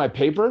had on my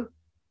paper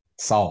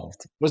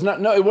solved.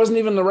 It wasn't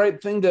even the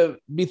right thing to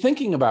be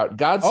thinking about.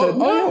 God said,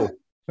 no.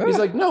 Yeah. He's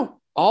like,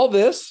 no, all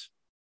this,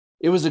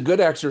 it was a good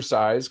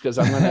exercise because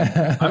I'm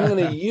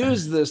going to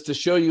use this to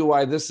show you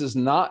why this is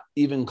not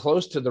even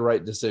close to the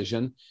right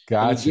decision.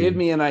 And he gave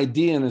me an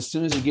idea. And as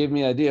soon as he gave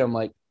me an idea, I'm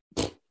like,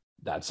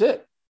 that's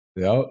it.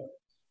 Yep.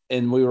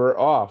 And we were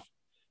off.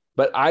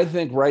 But I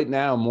think right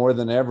now, more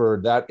than ever,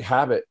 that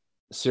habit,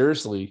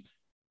 seriously,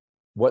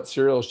 what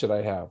cereal should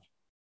I have?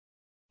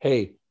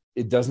 Hey,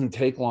 it doesn't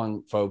take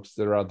long, folks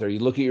that are out there. You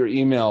look at your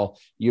email,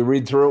 you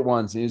read through it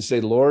once, and you say,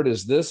 Lord,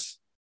 is this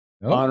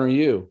honor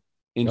you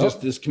in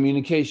just this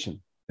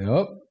communication?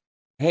 Yep.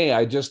 Hey,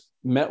 I just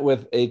met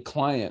with a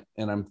client,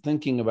 and I'm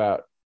thinking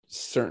about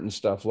certain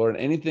stuff. Lord,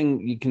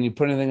 can you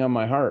put anything on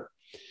my heart?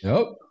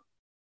 Yep.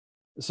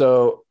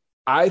 So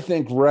I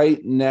think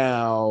right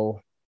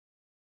now,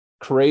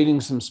 creating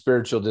some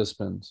spiritual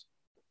disciplines,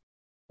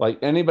 like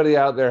anybody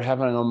out there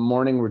having a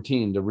morning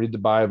routine to read the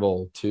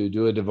Bible, to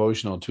do a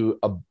devotional, to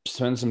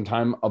spend some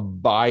time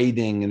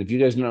abiding. And if you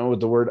guys know what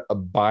the word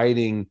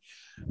abiding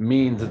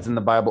means, it's in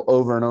the Bible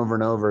over and over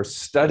and over.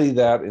 Study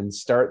that and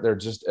start there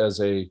just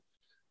as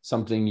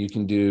something you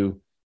can do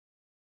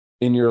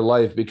in your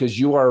life, because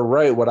you are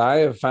right. What I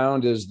have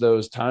found is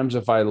those times,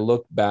 if I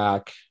look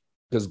back,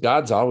 because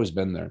God's always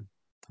been there.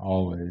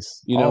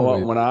 Always. You know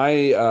what? When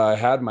I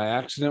had my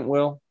accident,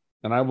 Will,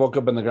 and I woke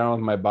up in the ground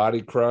with my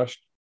body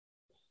crushed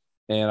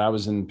and I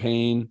was in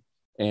pain,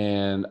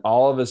 and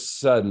all of a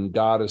sudden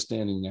God is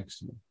standing next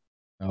to me.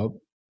 Oh.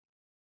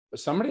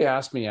 Somebody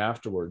asked me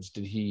afterwards,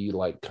 did he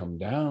come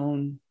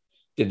down?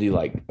 Did he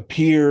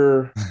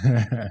appear?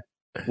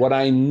 What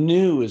I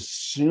knew as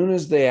soon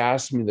as they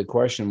asked me the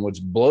question,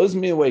 which blows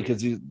me away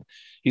because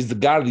he's the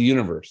God of the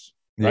universe,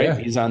 right? Yeah.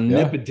 He's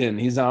omnipotent.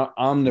 Yeah. He's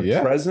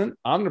omnipresent.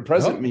 Yeah.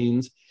 Omnipresent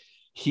means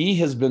he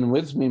has been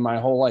with me my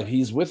whole life.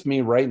 He's with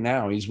me right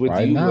now. He's with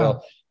you.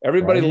 Well,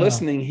 everybody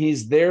listening,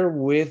 he's there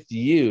with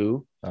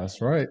you. That's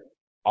right.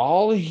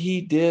 all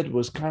he did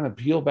was kind of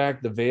peel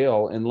back the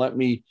veil and let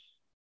me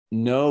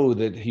know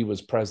that he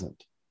was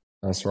present.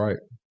 That's right.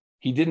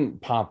 He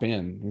didn't pop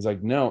in. He's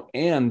like, no.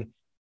 And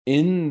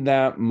in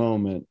that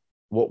moment,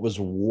 what was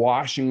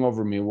washing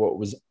over me, what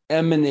was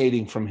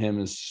emanating from him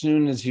as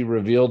soon as he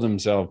revealed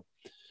himself,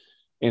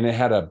 and it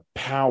had a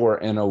power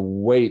and a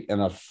weight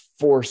and a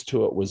force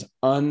to it, was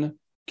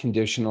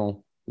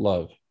unconditional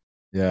love.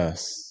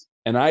 Yes.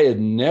 And I had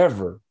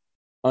never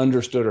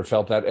understood or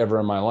felt that ever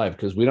in my life,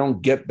 because we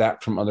don't get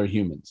that from other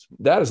humans.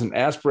 That is an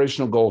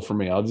aspirational goal for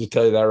me. I'll just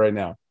tell you that right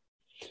now.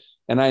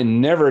 And I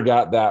never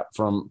got that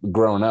from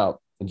growing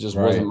up. It just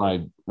wasn't Right.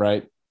 my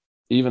right.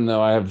 Even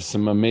though I have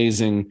some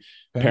amazing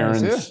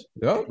Parents. Yeah. parents,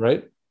 Yep.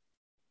 right?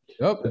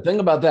 Yep. The thing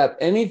about that,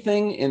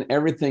 anything and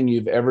everything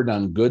you've ever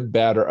done, good,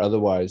 bad, or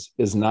otherwise,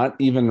 is not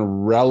even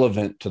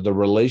relevant to the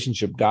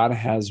relationship God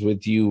has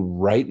with you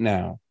right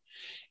now.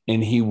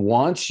 And he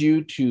wants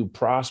you to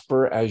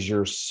prosper as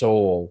your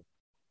soul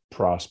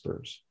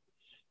prospers.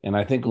 And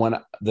I think when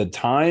the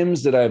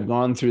times that I've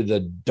gone through the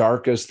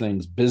darkest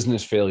things,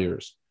 business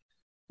failures,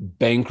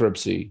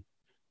 bankruptcy,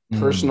 Mm.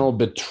 personal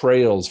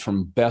betrayals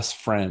from best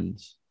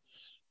friends,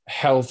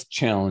 health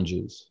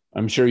challenges.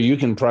 I'm sure you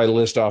can probably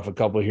list off a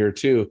couple here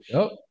too.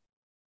 Yep.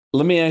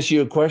 Let me ask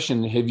you a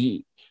question.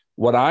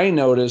 What I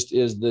noticed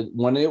is that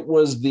when it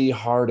was the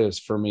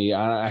hardest for me,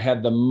 I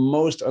had the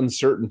most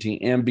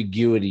uncertainty,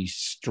 ambiguity,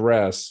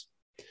 stress,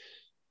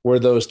 were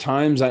those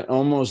times I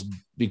almost,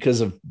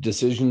 because of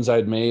decisions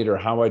I'd made or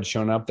how I'd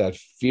shown up, that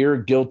fear,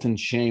 guilt, and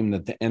shame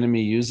that the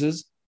enemy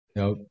uses,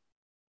 Yep.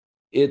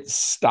 it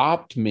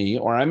stopped me,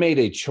 or I made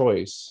a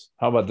choice.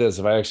 How about this?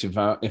 If I actually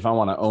found, if I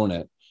want to own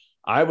it,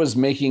 I was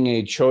making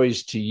a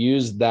choice to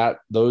use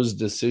those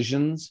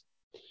decisions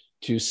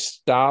to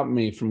stop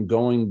me from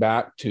going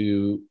back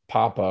to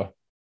Papa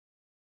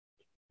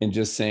and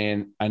just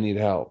saying, I need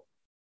help.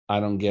 I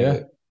don't get Yeah.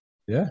 it.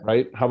 Yeah.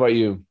 Right? How about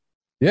you?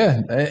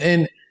 Yeah.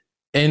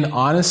 And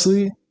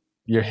honestly,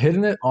 you're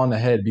hitting it on the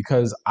head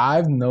because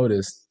I've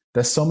noticed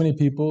that so many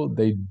people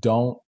they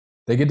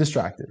get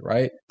distracted,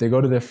 right? They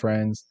go to their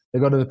friends, they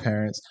go to their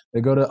parents,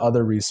 they go to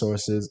other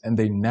resources, and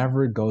they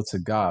never go to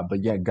God.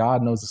 But yet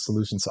God knows the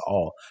solution to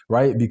all,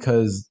 right?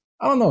 Because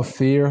I don't know,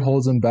 fear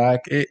holds them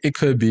back. It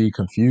could be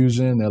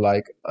confusion. They're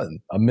like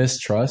a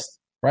mistrust,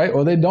 right?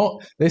 Or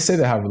they say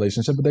they have a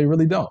relationship, but they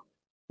really don't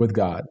with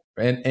God.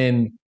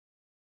 And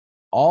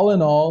all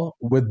in all,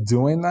 with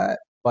doing that,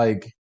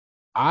 like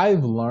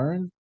I've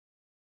learned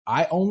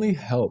I only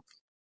help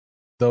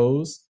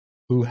those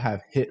who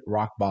have hit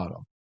rock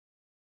bottom.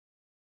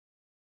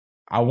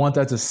 I want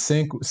that to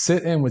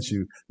sit in with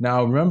you.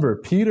 Now,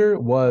 remember,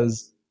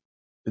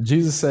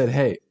 Jesus said,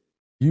 hey,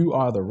 you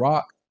are the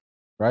rock,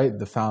 right?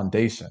 The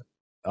foundation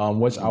on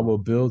which I will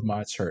build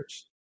my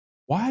church.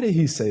 Why did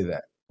he say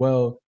that?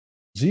 Well,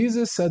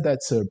 Jesus said that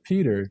to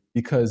Peter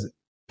because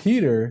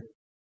Peter,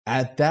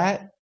 at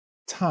that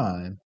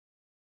time,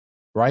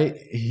 right,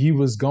 he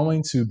was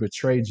going to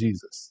betray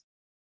Jesus.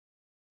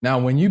 Now,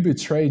 when you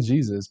betray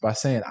Jesus by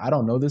saying, I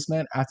don't know this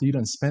man, after you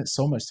done spent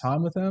so much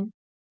time with him,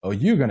 oh,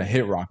 you're going to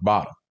hit rock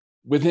bottom.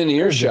 Within You're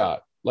going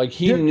earshot. Like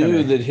he you're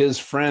knew gonna that his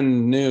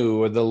friend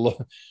knew, or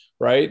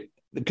right?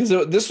 Because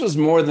this was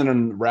more than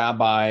a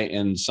rabbi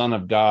and son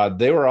of God.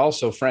 They were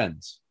also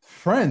friends.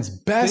 friends,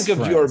 Think best of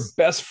your friends,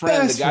 best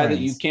friend, the best guy that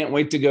you friends. can't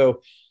wait to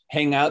go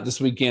hang out this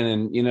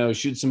weekend and,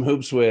 shoot some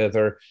hoops with,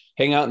 or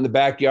hang out in the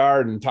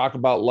backyard and talk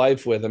about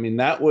life with. I mean,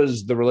 that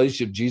was the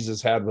relationship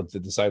Jesus had with the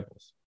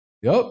disciples.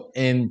 Yep.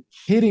 And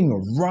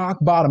hitting rock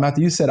bottom after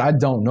you said, I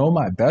don't know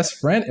my best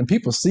friend, and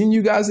people seeing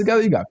you guys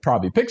together, you got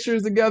probably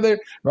pictures together,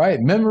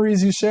 right?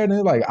 Memories you shared, and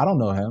they're like, I don't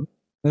know him.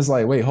 And it's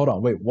like, wait, hold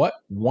on, wait, what?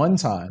 One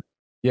time.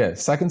 Yeah.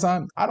 Second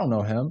time, I don't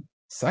know him.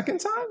 Second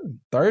time?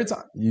 Third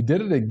time? You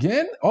did it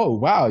again? Oh,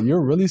 wow.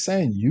 You're really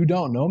saying you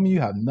don't know me?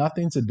 You have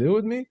nothing to do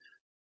with me?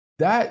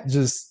 That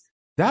just,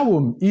 that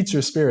will eat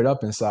your spirit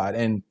up inside.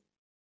 And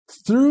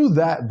through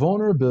that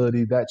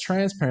vulnerability, that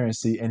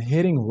transparency, and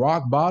hitting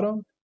rock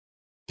bottom,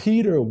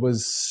 Peter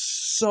was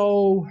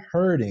so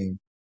hurting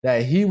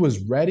that he was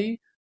ready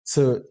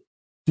to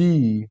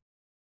be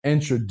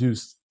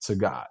introduced to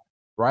God,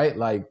 right?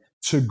 Like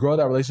to grow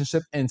that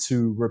relationship and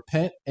to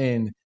repent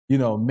and,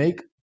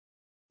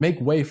 make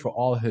way for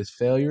all his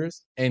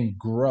failures and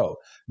grow.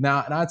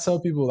 Now, and I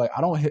tell people like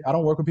I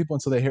don't work with people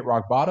until they hit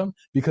rock bottom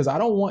because I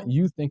don't want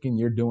you thinking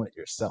you're doing it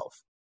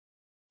yourself.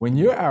 When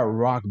you're at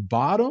rock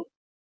bottom,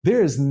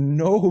 there is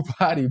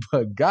nobody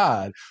but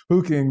God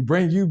who can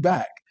bring you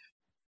back.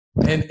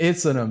 And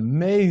it's an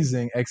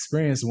amazing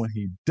experience when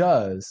he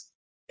does.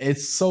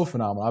 It's so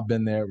phenomenal. I've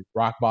been there,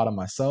 rock bottom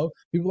myself.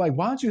 People are like,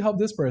 why don't you help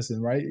this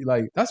person, right?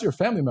 Like, that's your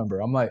family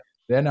member. I'm like,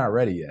 they're not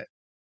ready yet.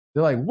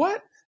 They're like,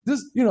 what?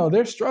 This,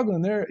 they're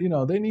struggling.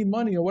 They need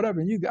money or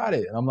whatever, and you got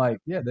it. And I'm like,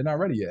 yeah, they're not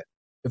ready yet.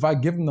 If I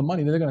give them the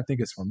money, they're gonna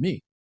think it's from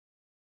me.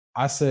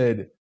 I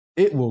said,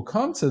 it will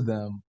come to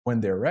them when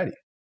they're ready.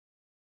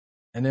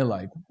 And they're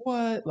like,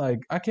 what? Like,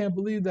 I can't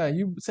believe that.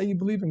 You say you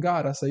believe in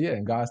God. I say, yeah,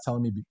 and God's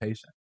telling me be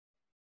patient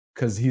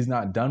because he's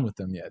not done with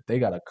them yet. They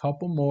got a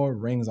couple more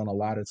rings on a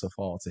ladder to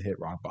fall to hit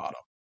rock bottom.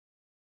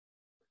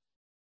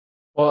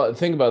 Well,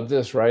 think about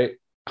this, right?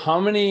 How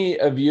many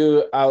of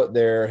you out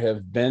there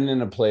have been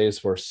in a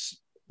place where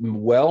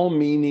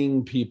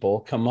well-meaning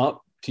people come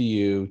up to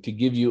you to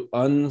give you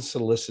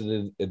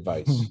unsolicited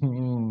advice?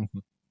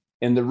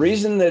 And the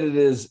reason that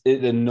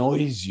it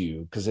annoys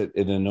you, because it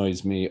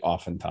annoys me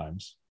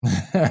oftentimes,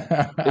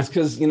 is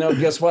because,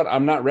 guess what?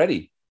 I'm not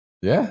ready.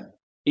 Yeah.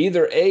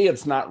 Either A,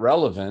 it's not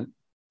relevant,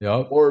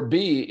 Yep. or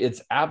B,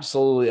 it's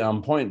absolutely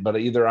on point, but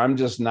either I'm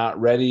just not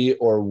ready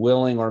or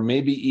willing or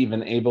maybe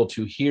even able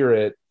to hear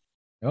it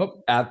Yep.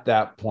 at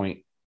that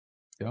point.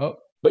 Yep.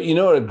 But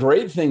a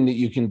great thing that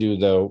you can do,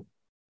 though,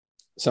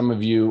 some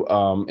of you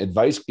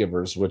advice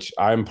givers, which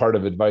I'm part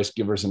of Advice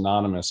Givers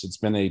Anonymous, it's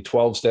been a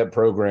 12-step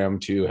program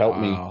to help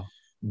me Wow.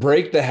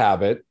 break the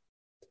habit.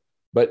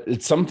 But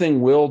it's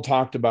something Will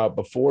talked about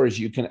before is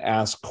you can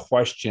ask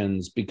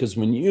questions, because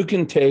when you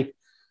can take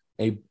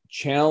a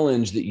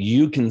challenge that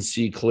you can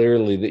see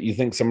clearly that you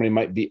think somebody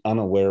might be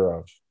unaware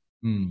of,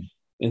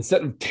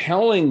 instead of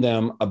telling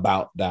them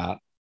about that,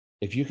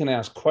 if you can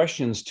ask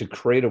questions to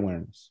create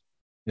awareness.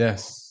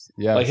 Yes.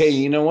 Like, hey, Yes.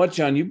 you know what,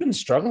 John, you've been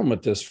struggling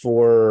with this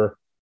for,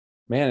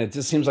 man, it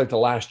just seems like the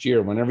last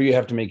year. Whenever you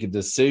have to make a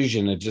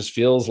decision, it just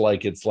feels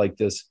like it's like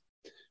this,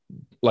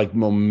 like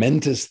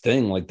momentous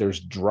thing, like there's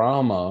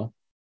drama.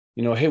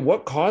 Hey,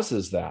 what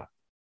causes that?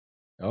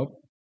 Yep.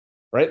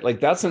 Right?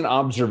 Like that's an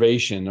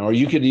observation, or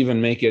you could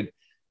even make it,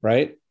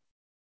 right?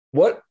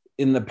 What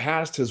in the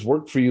past has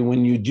worked for you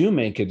when you do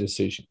make a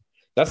decision?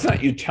 That's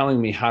not you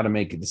telling me how to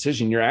make a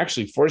decision. You're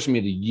actually forcing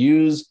me to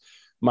use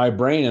my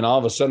brain. And all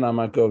of a sudden I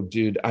might go,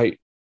 dude,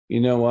 you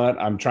know what?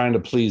 I'm trying to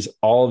please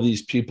all of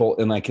these people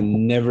and I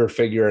can never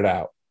figure it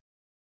out.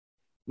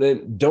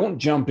 Then don't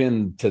jump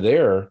into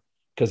there,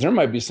 because there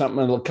might be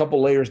something a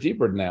couple layers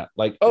deeper than that.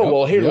 Like, oh, Yep.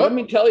 well, here, let Yep.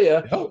 me tell you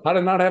Yep. how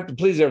to not have to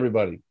please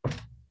everybody.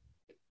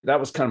 That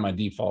was kind of my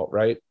default,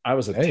 right? I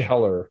was a Hey.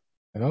 teller.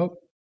 Yep.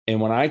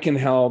 And when I can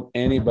help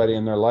anybody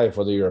in their life,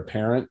 whether you're a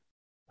parent,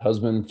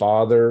 husband,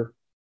 father,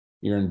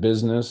 you're in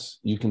business,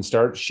 you can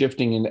start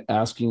shifting into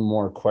asking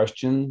more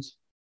questions.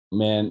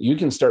 Man, you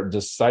can start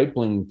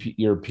discipling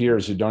your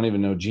peers who don't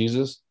even know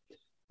Jesus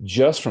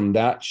just from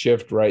that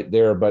shift right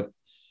there. But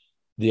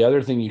the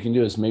other thing you can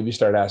do is maybe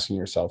start asking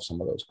yourself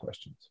some of those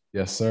questions,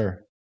 Yes,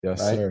 sir.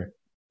 Yes, right? sir.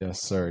 Yes,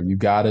 sir. You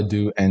got to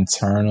do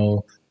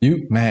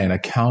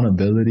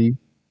accountability,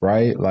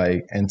 right?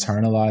 Like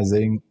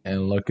internalizing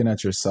and looking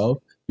at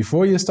yourself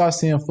before you start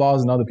seeing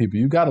flaws in other people.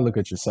 You got to look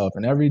at yourself.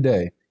 And every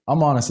day,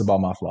 I'm honest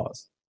about my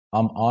flaws.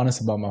 I'm honest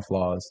about my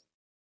flaws.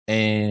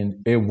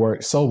 And it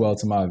works so well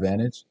to my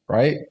advantage,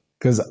 right?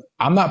 Because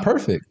I'm not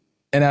perfect.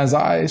 And as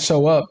I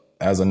show up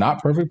as a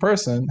not perfect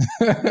person,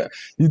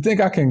 you think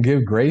I can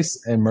give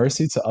grace and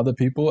mercy to other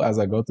people as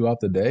I go throughout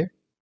the day?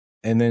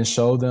 And then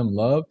show them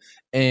love.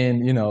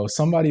 And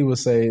somebody would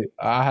say,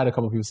 I had a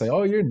couple of people say,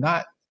 "Oh, you're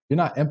not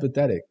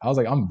empathetic." I was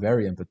like, I'm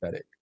very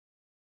empathetic.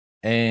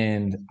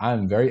 And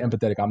I'm very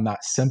empathetic. I'm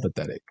not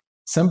sympathetic.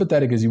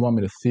 Sympathetic is you want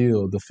me to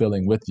feel the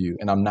feeling with you,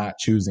 and I'm not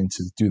choosing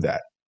to do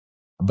that.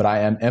 But I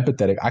am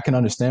empathetic. I can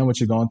understand what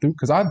you're going through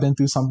because I've been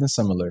through something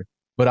similar,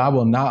 but I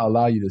will not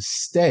allow you to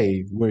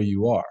stay where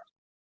you are.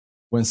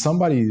 When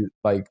somebody,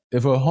 like,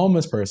 if a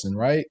homeless person,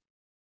 right?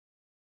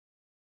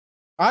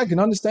 I can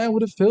understand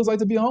what it feels like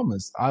to be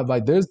homeless.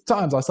 There's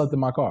times I slept in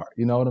my car.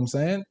 You know what I'm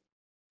saying?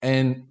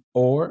 And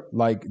or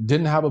like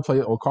didn't have a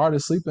place or car to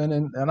sleep in,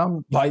 and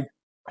I'm like,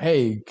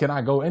 hey, can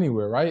I go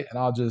anywhere, right? And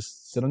I'll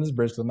just sit on this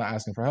bridge because I'm not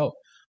asking for help.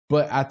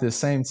 But at the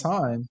same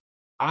time,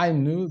 I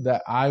knew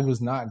that I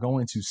was not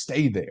going to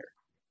stay there.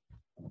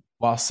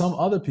 While some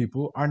other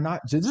people are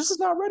not, just is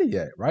not ready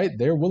yet, right?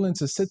 They're willing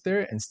to sit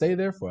there and stay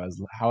there for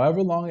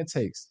however long it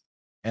takes.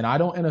 And I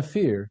don't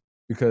interfere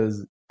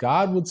because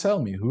God will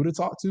tell me who to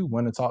talk to,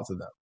 when to talk to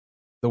them,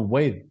 the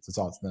way to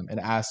talk to them, and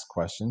ask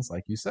questions,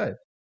 like you said,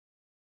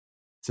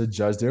 to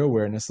judge their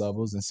awareness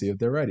levels and see if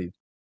they're ready.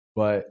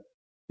 But,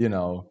 you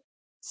know,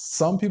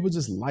 some people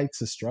just like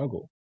to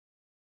struggle.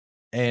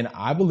 And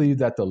I believe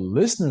that the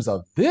listeners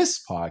of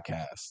this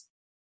podcast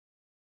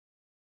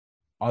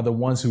are the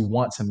ones who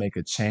want to make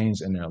a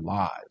change in their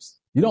lives.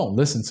 You don't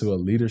listen to a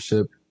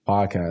leadership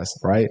podcast,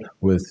 right,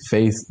 with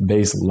faith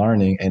based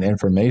learning and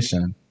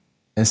information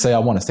and say, I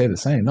want to stay the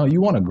same. No,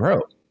 you want to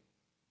grow.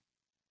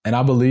 And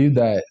I believe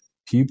that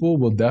people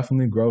will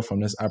definitely grow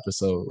from this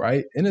episode,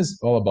 right? And it's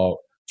all about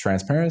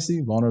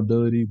transparency,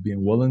 vulnerability,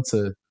 being willing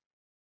to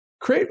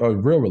create a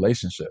real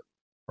relationship,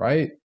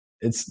 right?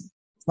 It's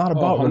not Oh,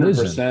 about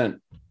religion. 100%.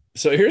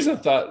 So here's a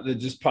thought that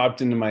just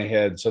popped into my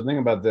head. So think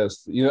about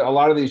this. A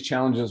lot of these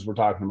challenges we're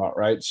talking about,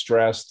 right?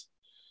 Stressed,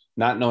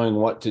 not knowing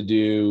what to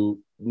do,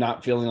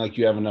 not feeling like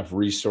you have enough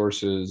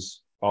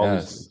resources, all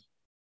these things. Yes.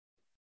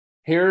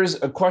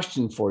 Here's a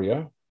question for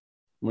you.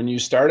 When you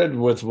started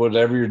with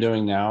whatever you're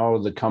doing now,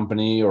 the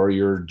company or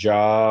your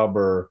job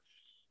or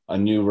a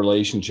new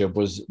relationship,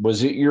 was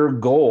it your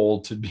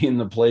goal to be in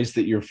the place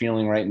that you're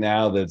feeling right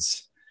now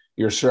that's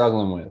you're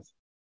struggling with?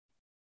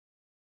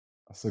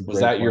 That's a Was great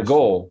that your question.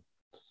 goal?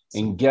 It's a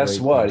And guess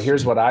great what?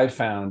 Here's question. what I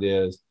found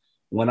is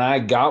when I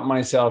got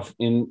myself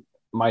in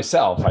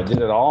myself. I did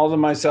it all to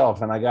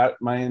myself, and I got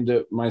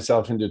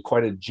myself into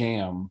quite a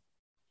jam.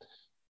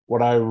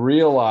 What I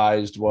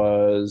realized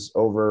was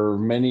over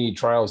many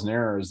trials and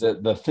errors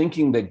that the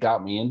thinking that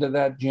got me into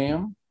that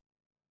jam,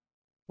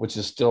 which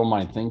is still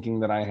my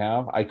thinking that I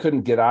have, I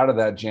couldn't get out of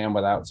that jam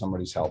without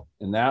somebody's help.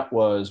 And that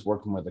was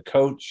working with a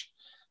coach.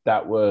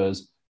 That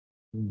was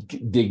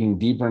digging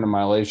deeper into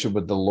my relationship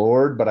with the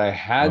Lord. But I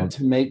had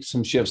to make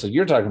some shifts like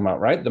you're talking about,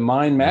 right? The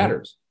mind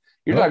matters.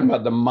 You're talking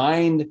about the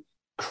mind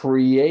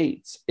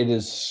creates. It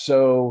is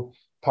so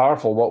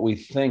powerful what we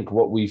think,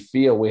 what we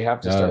feel. We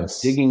have to start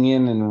digging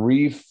in and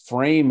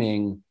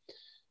reframing.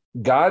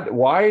 God,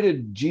 why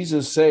did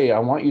Jesus say, I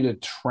want you to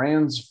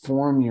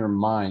transform your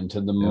mind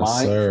to the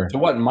mind, to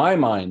what? My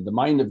mind, the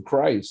mind of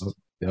Christ.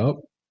 Yep.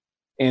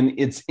 And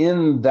it's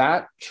in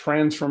that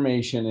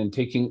transformation and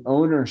taking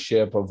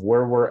ownership of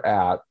where we're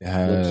at,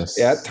 which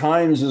at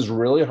times is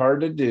really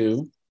hard to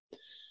do.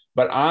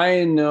 But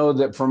I know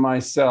that for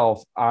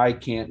myself, I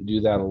can't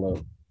do that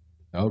alone.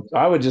 Nope. So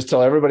I would just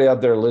tell everybody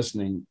out there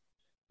listening,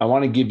 I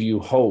want to give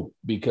you hope,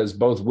 because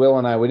both Will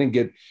and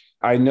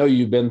I know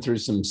you've been through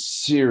some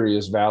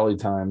serious valley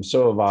times.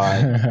 So have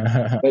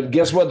I. But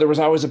guess what? There was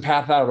always a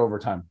path out over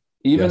time.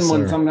 Even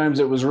when sometimes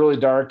it was really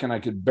dark and I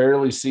could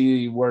barely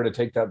see where to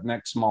take that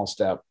next small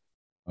step.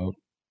 Oh.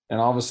 And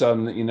all of a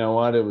sudden, you know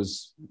what? It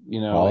was, it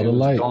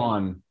was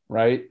gone,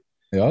 right?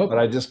 Yep. But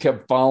I just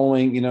kept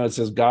following, it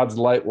says God's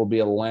light will be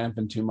a lamp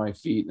unto my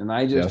feet. And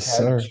I just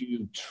had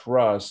to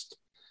trust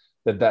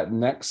that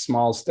next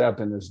small step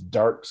in this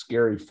dark,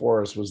 scary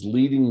forest was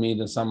leading me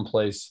to some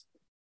place.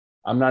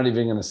 I'm not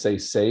even going to say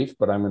safe,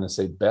 but I'm going to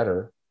say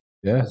better.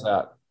 Yeah. How's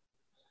that?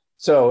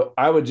 So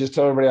I would just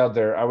tell everybody out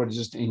there, I would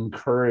just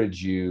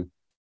encourage you,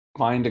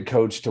 find a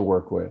coach to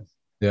work with.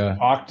 Yeah.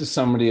 Talk to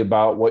somebody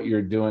about what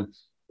you're doing.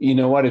 You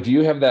know what? If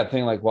you have that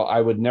thing like, well,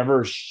 I would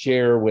never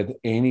share with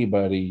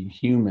anybody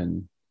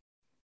human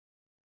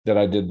that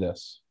I did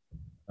this.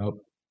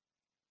 Nope.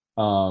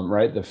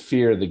 Right? The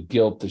fear, the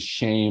guilt, the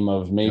shame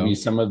of maybe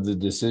some of the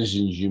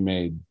decisions you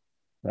made,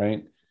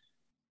 right?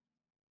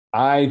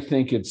 I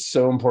think it's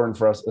so important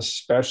for us,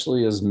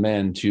 especially as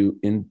men, to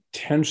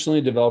intentionally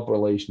develop a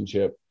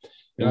relationship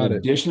in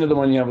addition to the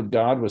one you have with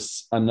God, with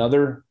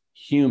another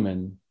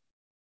human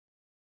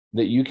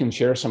that you can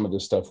share some of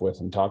this stuff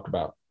with and talk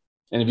about.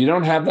 And if you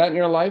don't have that in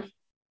your life,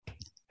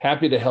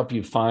 happy to help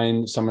you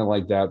find something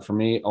like that. For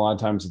me, a lot of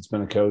times it's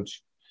been a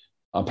coach,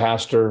 a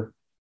pastor,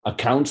 a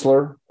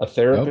counselor, a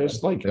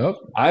therapist.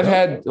 I've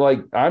had,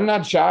 I'm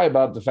not shy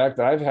about the fact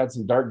that I've had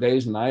some dark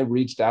days and I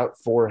reached out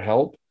for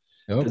help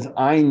because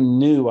I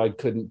knew I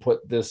couldn't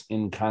put this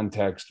in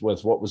context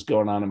with what was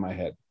going on in my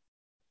head.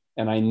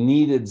 And I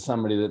needed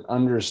somebody that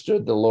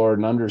understood the Lord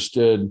and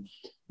understood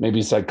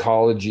maybe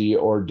psychology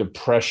or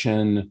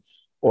depression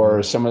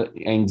or some of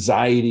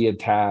anxiety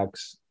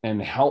attacks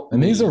and help.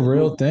 And these are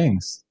real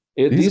things.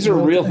 These are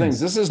real things.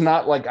 This is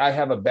not like I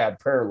have a bad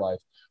prayer life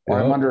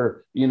or I'm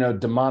under,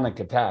 demonic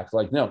attack.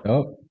 Like,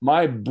 no,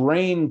 my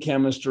brain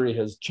chemistry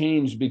has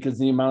changed because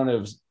the amount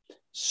of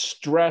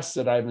stress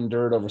that I've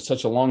endured over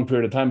such a long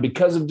period of time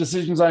because of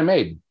decisions I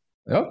made.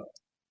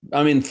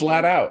 I mean,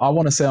 flat out. I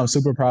want to say I'm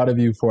super proud of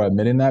you for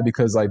admitting that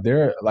because I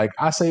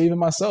say even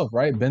myself,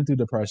 right? Been through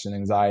depression,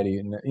 anxiety,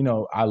 and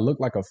I look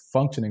like a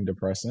functioning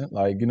depressant.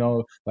 I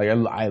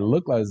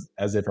look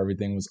as if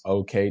everything was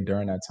okay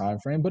during that time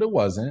frame, but it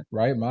wasn't,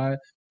 right? My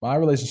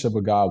relationship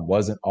with God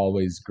wasn't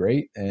always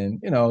great.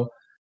 And,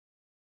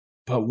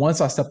 but once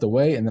I stepped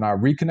away and then I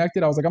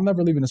reconnected, I was like, I'm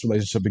never leaving this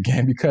relationship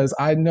again because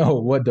I know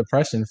what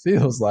depression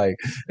feels like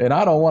and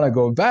I don't want to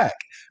go back.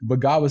 But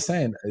God was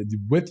saying,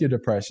 with your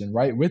depression,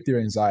 right? With your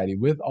anxiety,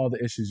 with all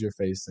the issues you're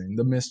facing,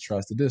 the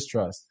mistrust, the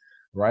distrust,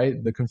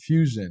 right? The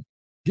confusion,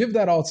 give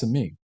that all to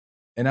me.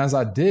 And as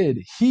I did,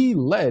 He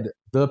led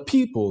the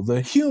people,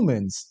 the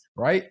humans,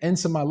 right,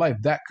 into my life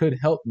that could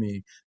help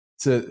me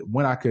to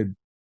when I could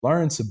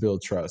learn to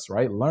build trust,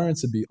 right? Learn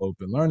to be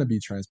open, learn to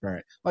be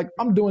transparent. Like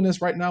I'm doing this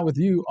right now with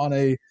you on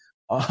a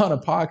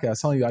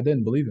podcast telling you I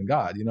didn't believe in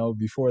God,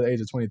 before the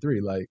age of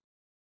 23. Like,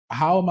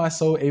 how am I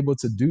so able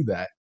to do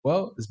that?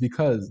 Well, it's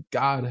because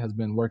God has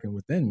been working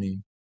within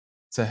me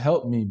to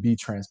help me be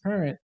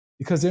transparent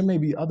because there may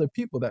be other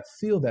people that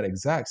feel that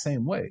exact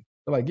same way.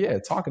 They're like, yeah,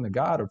 talking to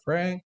God or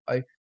praying.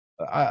 Like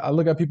I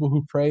look at people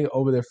who pray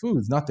over their food.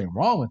 There's nothing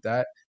wrong with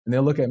that. And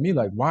they'll look at me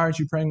like, why aren't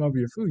you praying over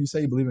your food? You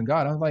say you believe in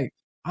God. I'm like,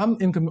 I'm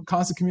in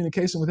constant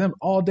communication with Him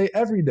all day,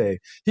 every day.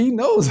 He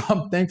knows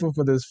I'm thankful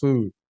for this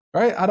food,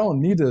 right? I don't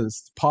need to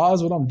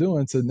pause what I'm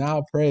doing to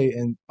now pray.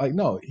 And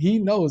no, He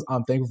knows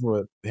I'm thankful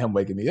for Him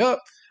waking me up,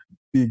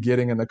 be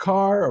getting in the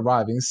car,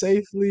 arriving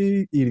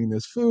safely, eating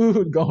this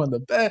food, going to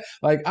bed.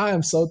 Like I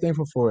am so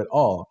thankful for it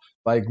all.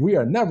 Like we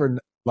are never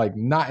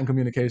not in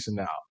communication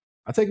now.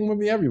 I take Him with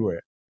me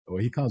everywhere. Well,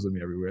 He comes with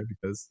me everywhere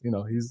because,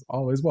 He's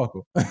always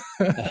welcome.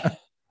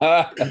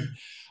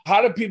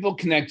 How do people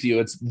connect to you?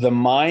 It's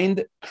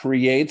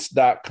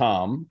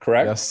themindcreates.com,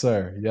 correct? Yes,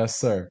 sir. Yes,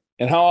 sir.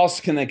 And how else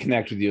can they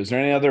connect with you? Is there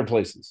any other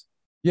places?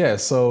 Yeah,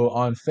 so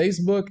on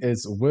Facebook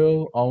it's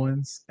Will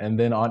Owens, and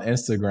then on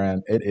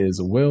Instagram it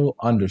is Will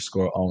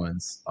underscore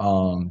Owens.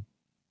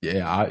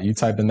 Yeah, you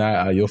type in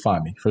that, you'll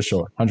find me for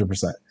sure,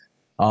 100%.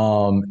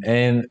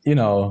 And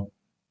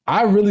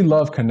I really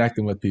love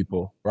connecting with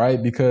people,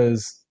 right?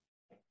 Because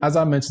as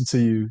I mentioned to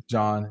you,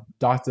 John,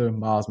 Dr.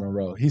 Miles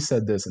Monroe, he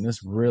said this, and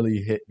this really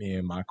hit me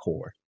in my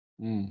core.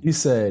 Mm. He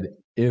said,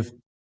 if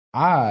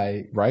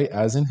I, right,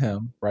 as in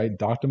him, right,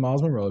 Dr.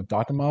 Miles Monroe, if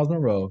Dr. Miles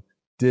Monroe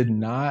did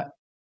not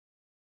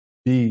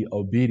be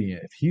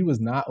obedient, if he was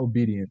not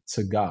obedient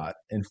to God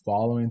and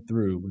following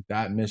through with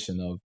that mission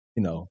of,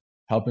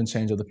 helping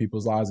change other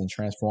people's lives and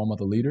transform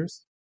other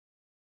leaders,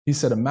 he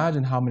said,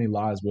 imagine how many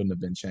lives wouldn't have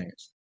been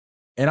changed.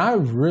 And I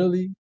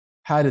really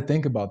had to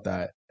think about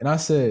that. And I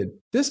said,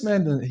 this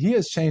man, he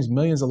has changed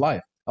millions of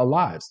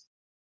lives.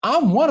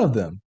 I'm one of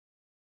them.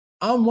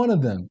 I'm one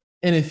of them.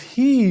 And if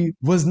he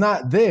was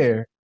not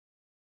there,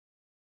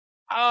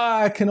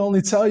 I can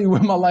only tell you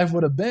where my life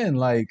would have been.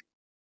 Like,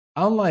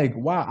 I'm like,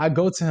 wow, I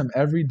go to him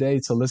every day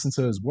to listen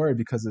to his word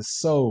because it's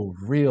so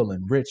real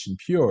and rich and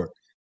pure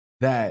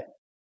that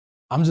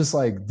I'm just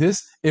like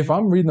this. If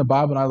I'm reading the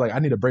Bible and I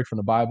need a break from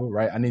the Bible,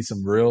 right? I need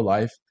some real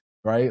life,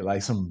 right?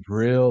 Like some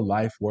real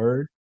life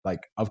word, like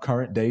of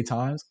current day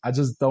times. I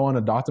just throw on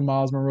a Dr.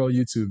 Miles Monroe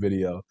YouTube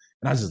video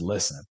and I just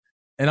listen.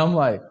 And I'm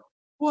like,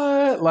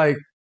 what? Like,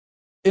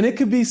 and it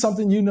could be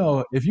something,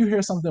 if you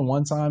hear something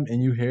one time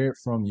and you hear it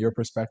from your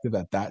perspective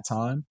at that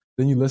time,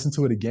 then you listen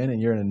to it again and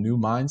you're in a new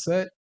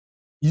mindset,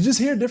 you just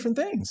hear different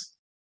things.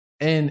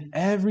 And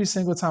every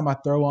single time I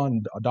throw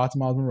on Dr.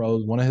 Miles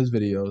Monroe's one of his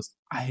videos,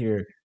 I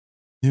hear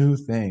new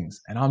things.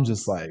 And I'm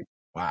just like,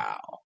 wow,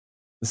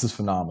 this is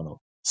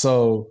phenomenal.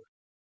 So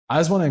I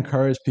just want to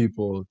encourage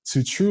people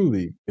to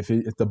truly, if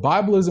the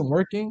Bible isn't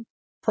working,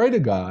 pray to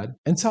God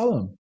and tell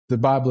him the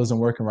Bible isn't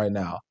working right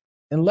now.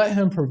 And let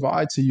him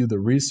provide to you the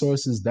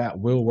resources that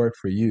will work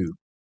for you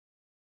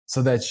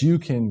so that you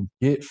can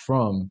get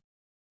from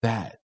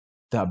that,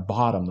 that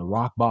bottom, the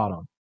rock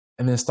bottom,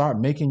 and then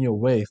start making your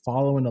way,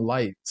 following the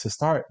light to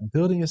start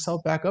building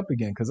yourself back up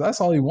again. Cause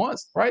that's all he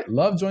wants, right?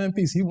 Love, joy, and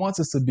peace. He wants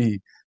us to be,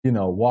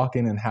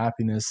 walking in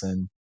happiness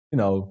and,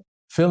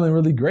 feeling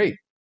really great.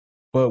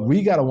 But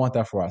we got to want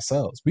that for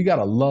ourselves. We got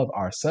to love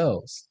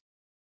ourselves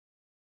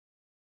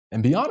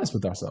and be honest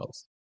with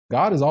ourselves.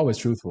 God is always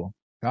truthful.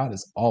 God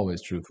is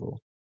always truthful.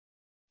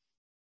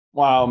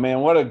 Wow,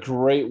 man, what a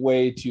great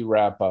way to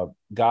wrap up.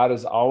 God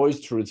is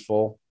always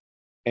truthful.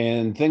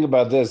 And think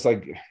about this,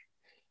 like,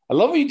 I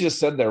love what you just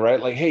said there, right?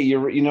 Like, hey,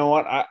 you know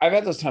what? I've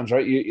had those times,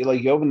 right? You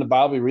open the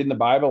Bible, you're reading the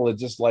Bible, it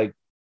just like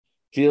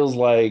feels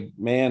like,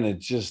 man,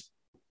 it's just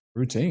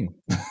Routine.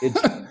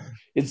 it's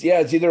it's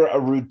either a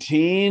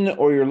routine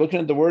or you're looking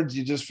at the words,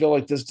 you just feel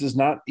like this does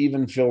not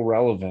even feel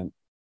relevant.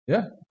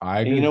 Yeah, I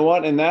And you agree. know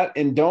what?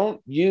 And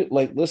don't you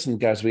like listen,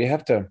 guys, we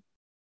have to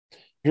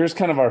here's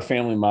kind of our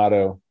family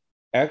motto.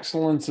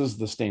 Excellence is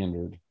the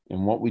standard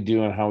in what we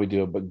do and how we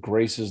do it, but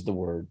grace is the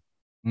word.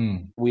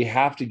 Mm, We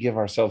have to give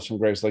ourselves some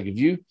grace. Like if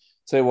you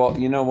say, well,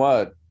 you know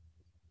what?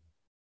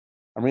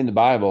 I'm reading the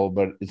Bible,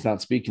 but it's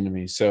not speaking to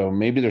me. So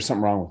maybe there's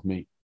something wrong with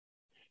me.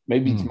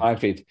 Maybe it's mm, my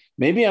faith.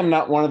 Maybe I'm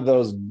not one of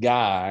those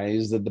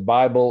guys that the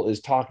Bible is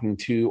talking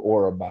to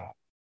or about.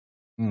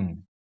 mm.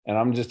 And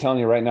I'm just telling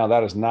you right now,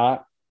 that is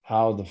not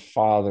how the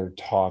Father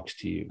talks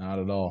to you. Not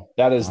at all.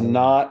 That is Not at all.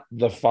 not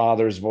the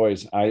Father's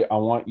voice. I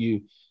want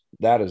you,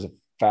 that is a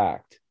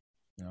fact.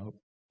 Nope.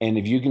 And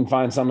if you can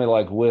find somebody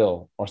like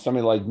Will or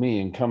somebody like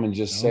me and come and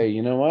just say, Nope.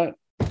 you know what?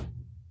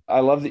 I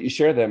love that you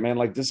shared that, man.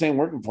 Like, this ain't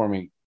working for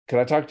me. Could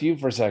I talk to you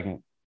for a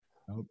second?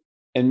 Nope.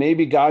 And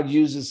maybe God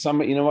uses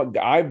somebody, you know what?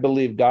 I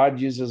believe God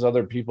uses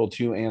other people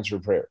to answer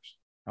prayers.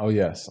 Oh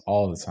yes,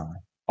 all the time.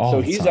 So All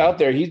the he's time. out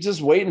there. He's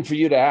just waiting for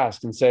you to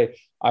ask and say,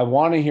 I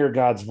want to hear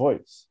God's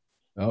voice.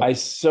 I Nope.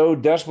 so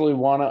desperately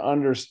want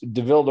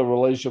to build a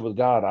relationship with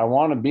God. I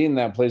want to be in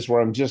that place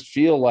where I'm just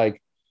feel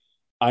like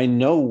I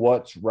know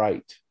what's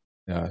right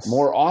Yes.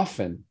 more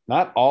often,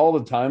 not all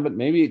the time, but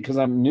maybe because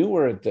I'm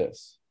newer at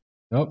this.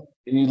 Nope.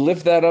 And you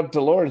lift that up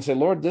to Lord and say,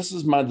 Lord, this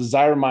is my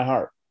desire in my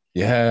heart. He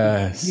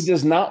Yes.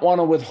 does not want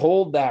to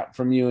withhold that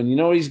from you. And you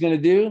know what he's going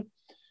to do?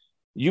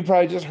 You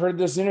probably just heard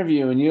this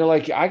interview and you're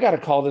like, I got to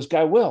call this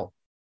guy Will.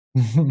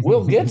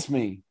 Will gets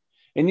me.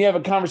 And you have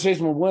a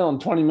conversation with Will in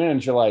 20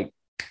 minutes. You're like,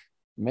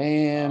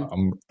 man,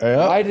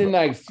 Yep. why didn't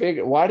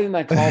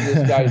I call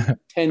this guy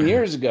 10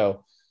 years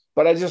ago?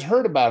 But I just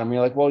heard about him.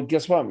 You're like, well,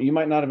 guess what? You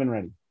might not have been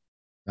ready.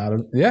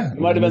 Yeah.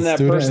 You might have When the been that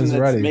student person is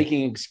that's ready.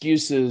 making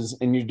excuses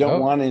and you don't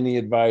Yep. want any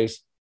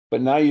advice.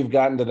 But now you've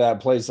gotten to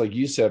that place, like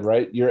you said,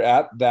 right? You're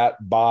at that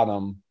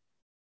bottom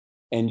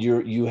and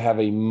you have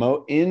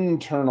a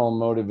internal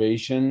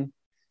motivation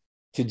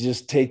to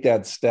just take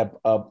that step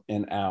up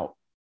and out.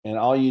 And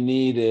all you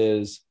need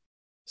is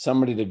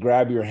somebody to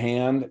grab your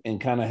hand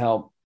and kind of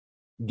help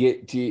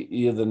get to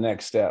you the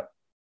next step.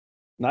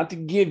 Not to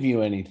give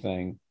you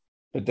anything,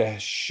 but to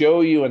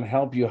show you and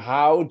help you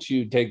how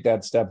to take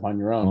that step on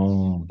your own.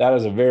 Mm. That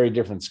is a very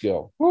different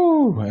skill. Woo.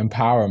 Woo,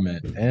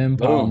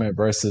 empowerment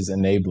versus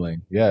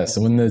enabling. Yes.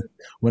 And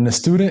when the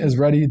student is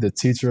ready, the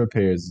teacher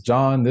appears.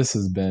 John, this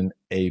has been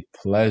a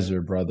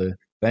pleasure, brother.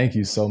 Thank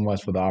you so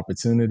much for the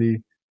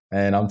opportunity.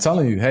 And I'm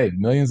telling you, hey,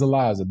 millions of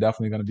lives are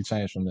definitely going to be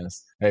changed from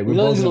this. Hey, we're both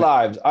Millions of going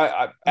lives. I to hit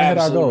our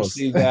absolutely goals.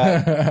 receive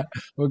that.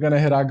 We're going to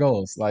hit our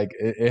goals. Like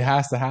it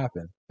has to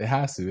happen. It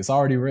has to. It's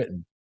already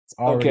written. It's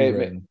already Okay.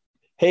 written.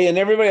 Hey, and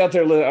everybody out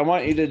there, I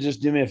want you to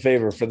just do me a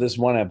favor for this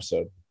one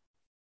episode.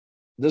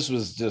 This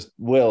was just,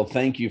 Will,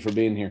 thank you for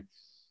being here.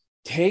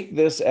 Take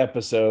this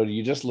episode,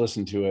 you just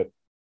listen to it,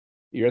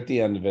 you're at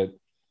the end of it,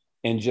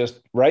 and just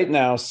right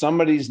now,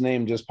 somebody's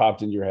name just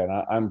popped into your head.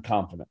 I'm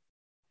confident.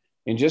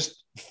 And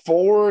just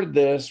forward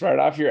this right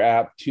off your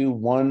app to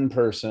one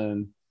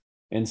person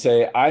and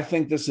say, I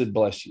think this would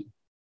bless you.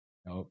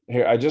 Nope.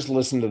 Here, I just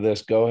listened to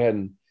this. Go ahead.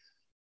 And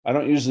I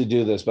don't usually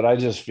do this, but I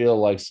just feel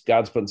like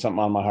God's putting something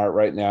on my heart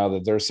right now,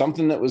 that there's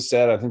something that was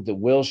said, I think that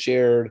Will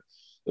shared,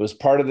 it was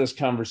part of this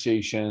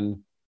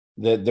conversation,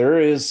 that there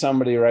is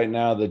somebody right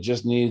now that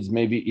just needs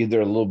maybe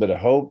either a little bit of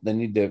hope. They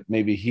need to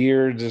maybe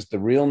hear just the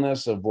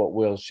realness of what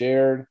Will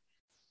shared,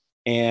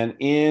 and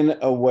in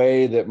a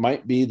way that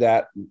might be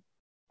that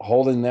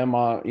holding them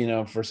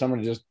on, for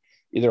somebody just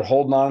either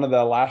holding on to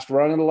the last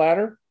rung of the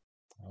ladder,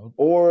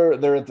 or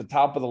they're at the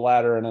top of the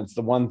ladder and it's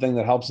the one thing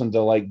that helps them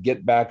to like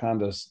get back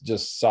onto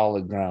just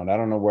solid ground. I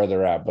don't know where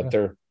they're at, but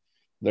they're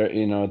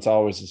it's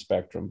always a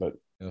spectrum. But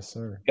yes,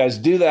 sir. Guys,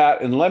 do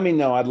that and let me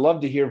know. I'd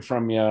love to hear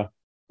from you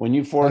when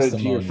you forward it to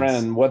your friend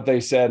and what they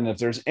said, and if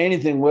there's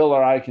anything Will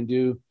or I can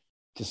do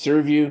to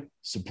serve you,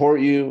 support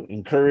you,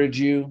 encourage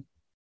you,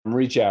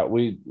 reach out.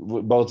 We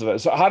both of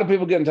us. So how do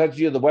people get in touch with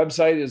you? The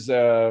website is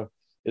there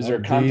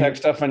contact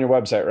stuff on your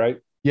website, right?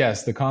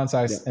 Yes, the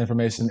contact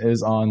information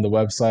is on the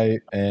website,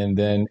 and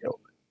then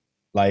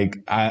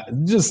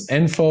just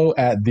info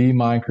at The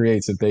Mind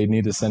Creates if they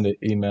need to send an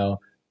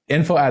email.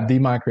 Info at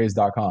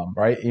themindcreates.com,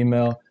 right?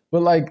 Email.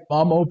 But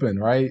I'm open,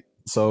 right?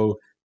 So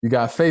you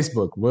got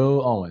Facebook,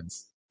 Will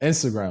Owens.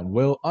 Instagram,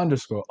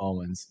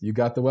 Will_Owens. You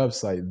got the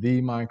website,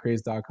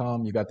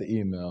 themindcreates.com. You got the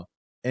email,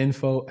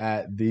 info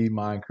at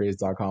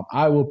themindcreates.com.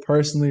 I will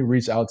personally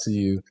reach out to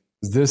you.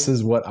 This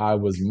is what I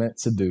was meant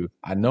to do.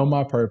 I know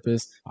my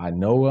purpose. I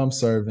know who I'm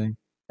serving,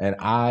 and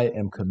I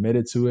am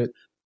committed to it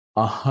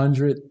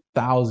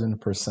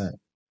 100,000%.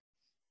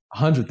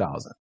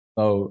 100,000.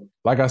 So,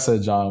 like I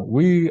said, John,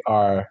 we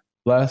are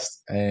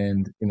blessed,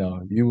 and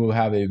you will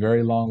have a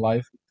very long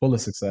life full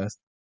of success.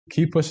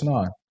 Keep pushing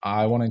on.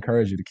 I want to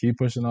encourage you to keep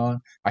pushing on.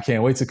 I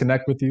can't wait to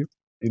connect with you,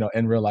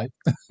 in real life.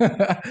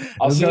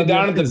 I'll see you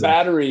down at the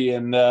Battery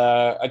in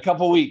a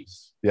couple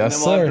weeks. Yes,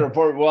 and then we'll sir. have to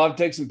report. We'll have to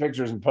take some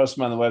pictures and post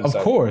them on the website.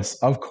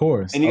 Of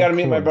course. And you got to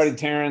meet my buddy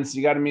Terrence.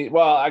 You got to meet.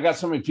 Well, I got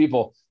so many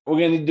people. We're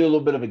going to need to do a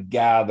little bit of a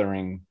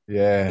gathering.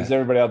 Yeah. As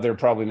everybody out there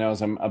probably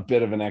knows, I'm a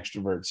bit of an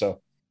extrovert.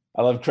 So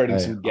I love creating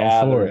some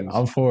gatherings.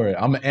 I'm for it.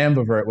 I'm an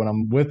ambivert. When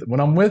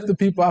I'm with the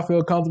people I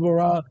feel comfortable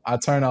around, I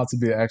turn out to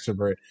be an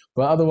extrovert.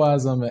 But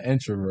otherwise, I'm an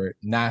introvert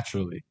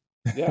naturally.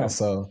 Yeah.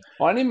 So.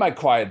 Well, I need my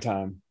quiet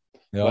time.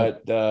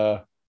 Yep.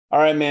 But all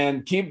right,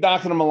 man. Keep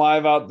knocking them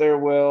alive out there,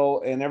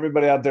 Will, and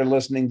everybody out there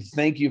listening.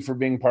 Thank you for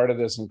being part of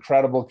this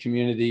incredible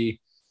community.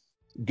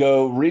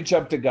 Go reach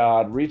up to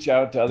God, reach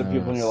out to other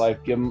people in your life,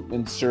 give them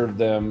and serve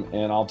them.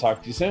 And I'll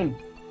talk to you soon.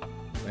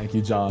 Thank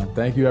you, John.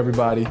 Thank you,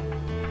 everybody.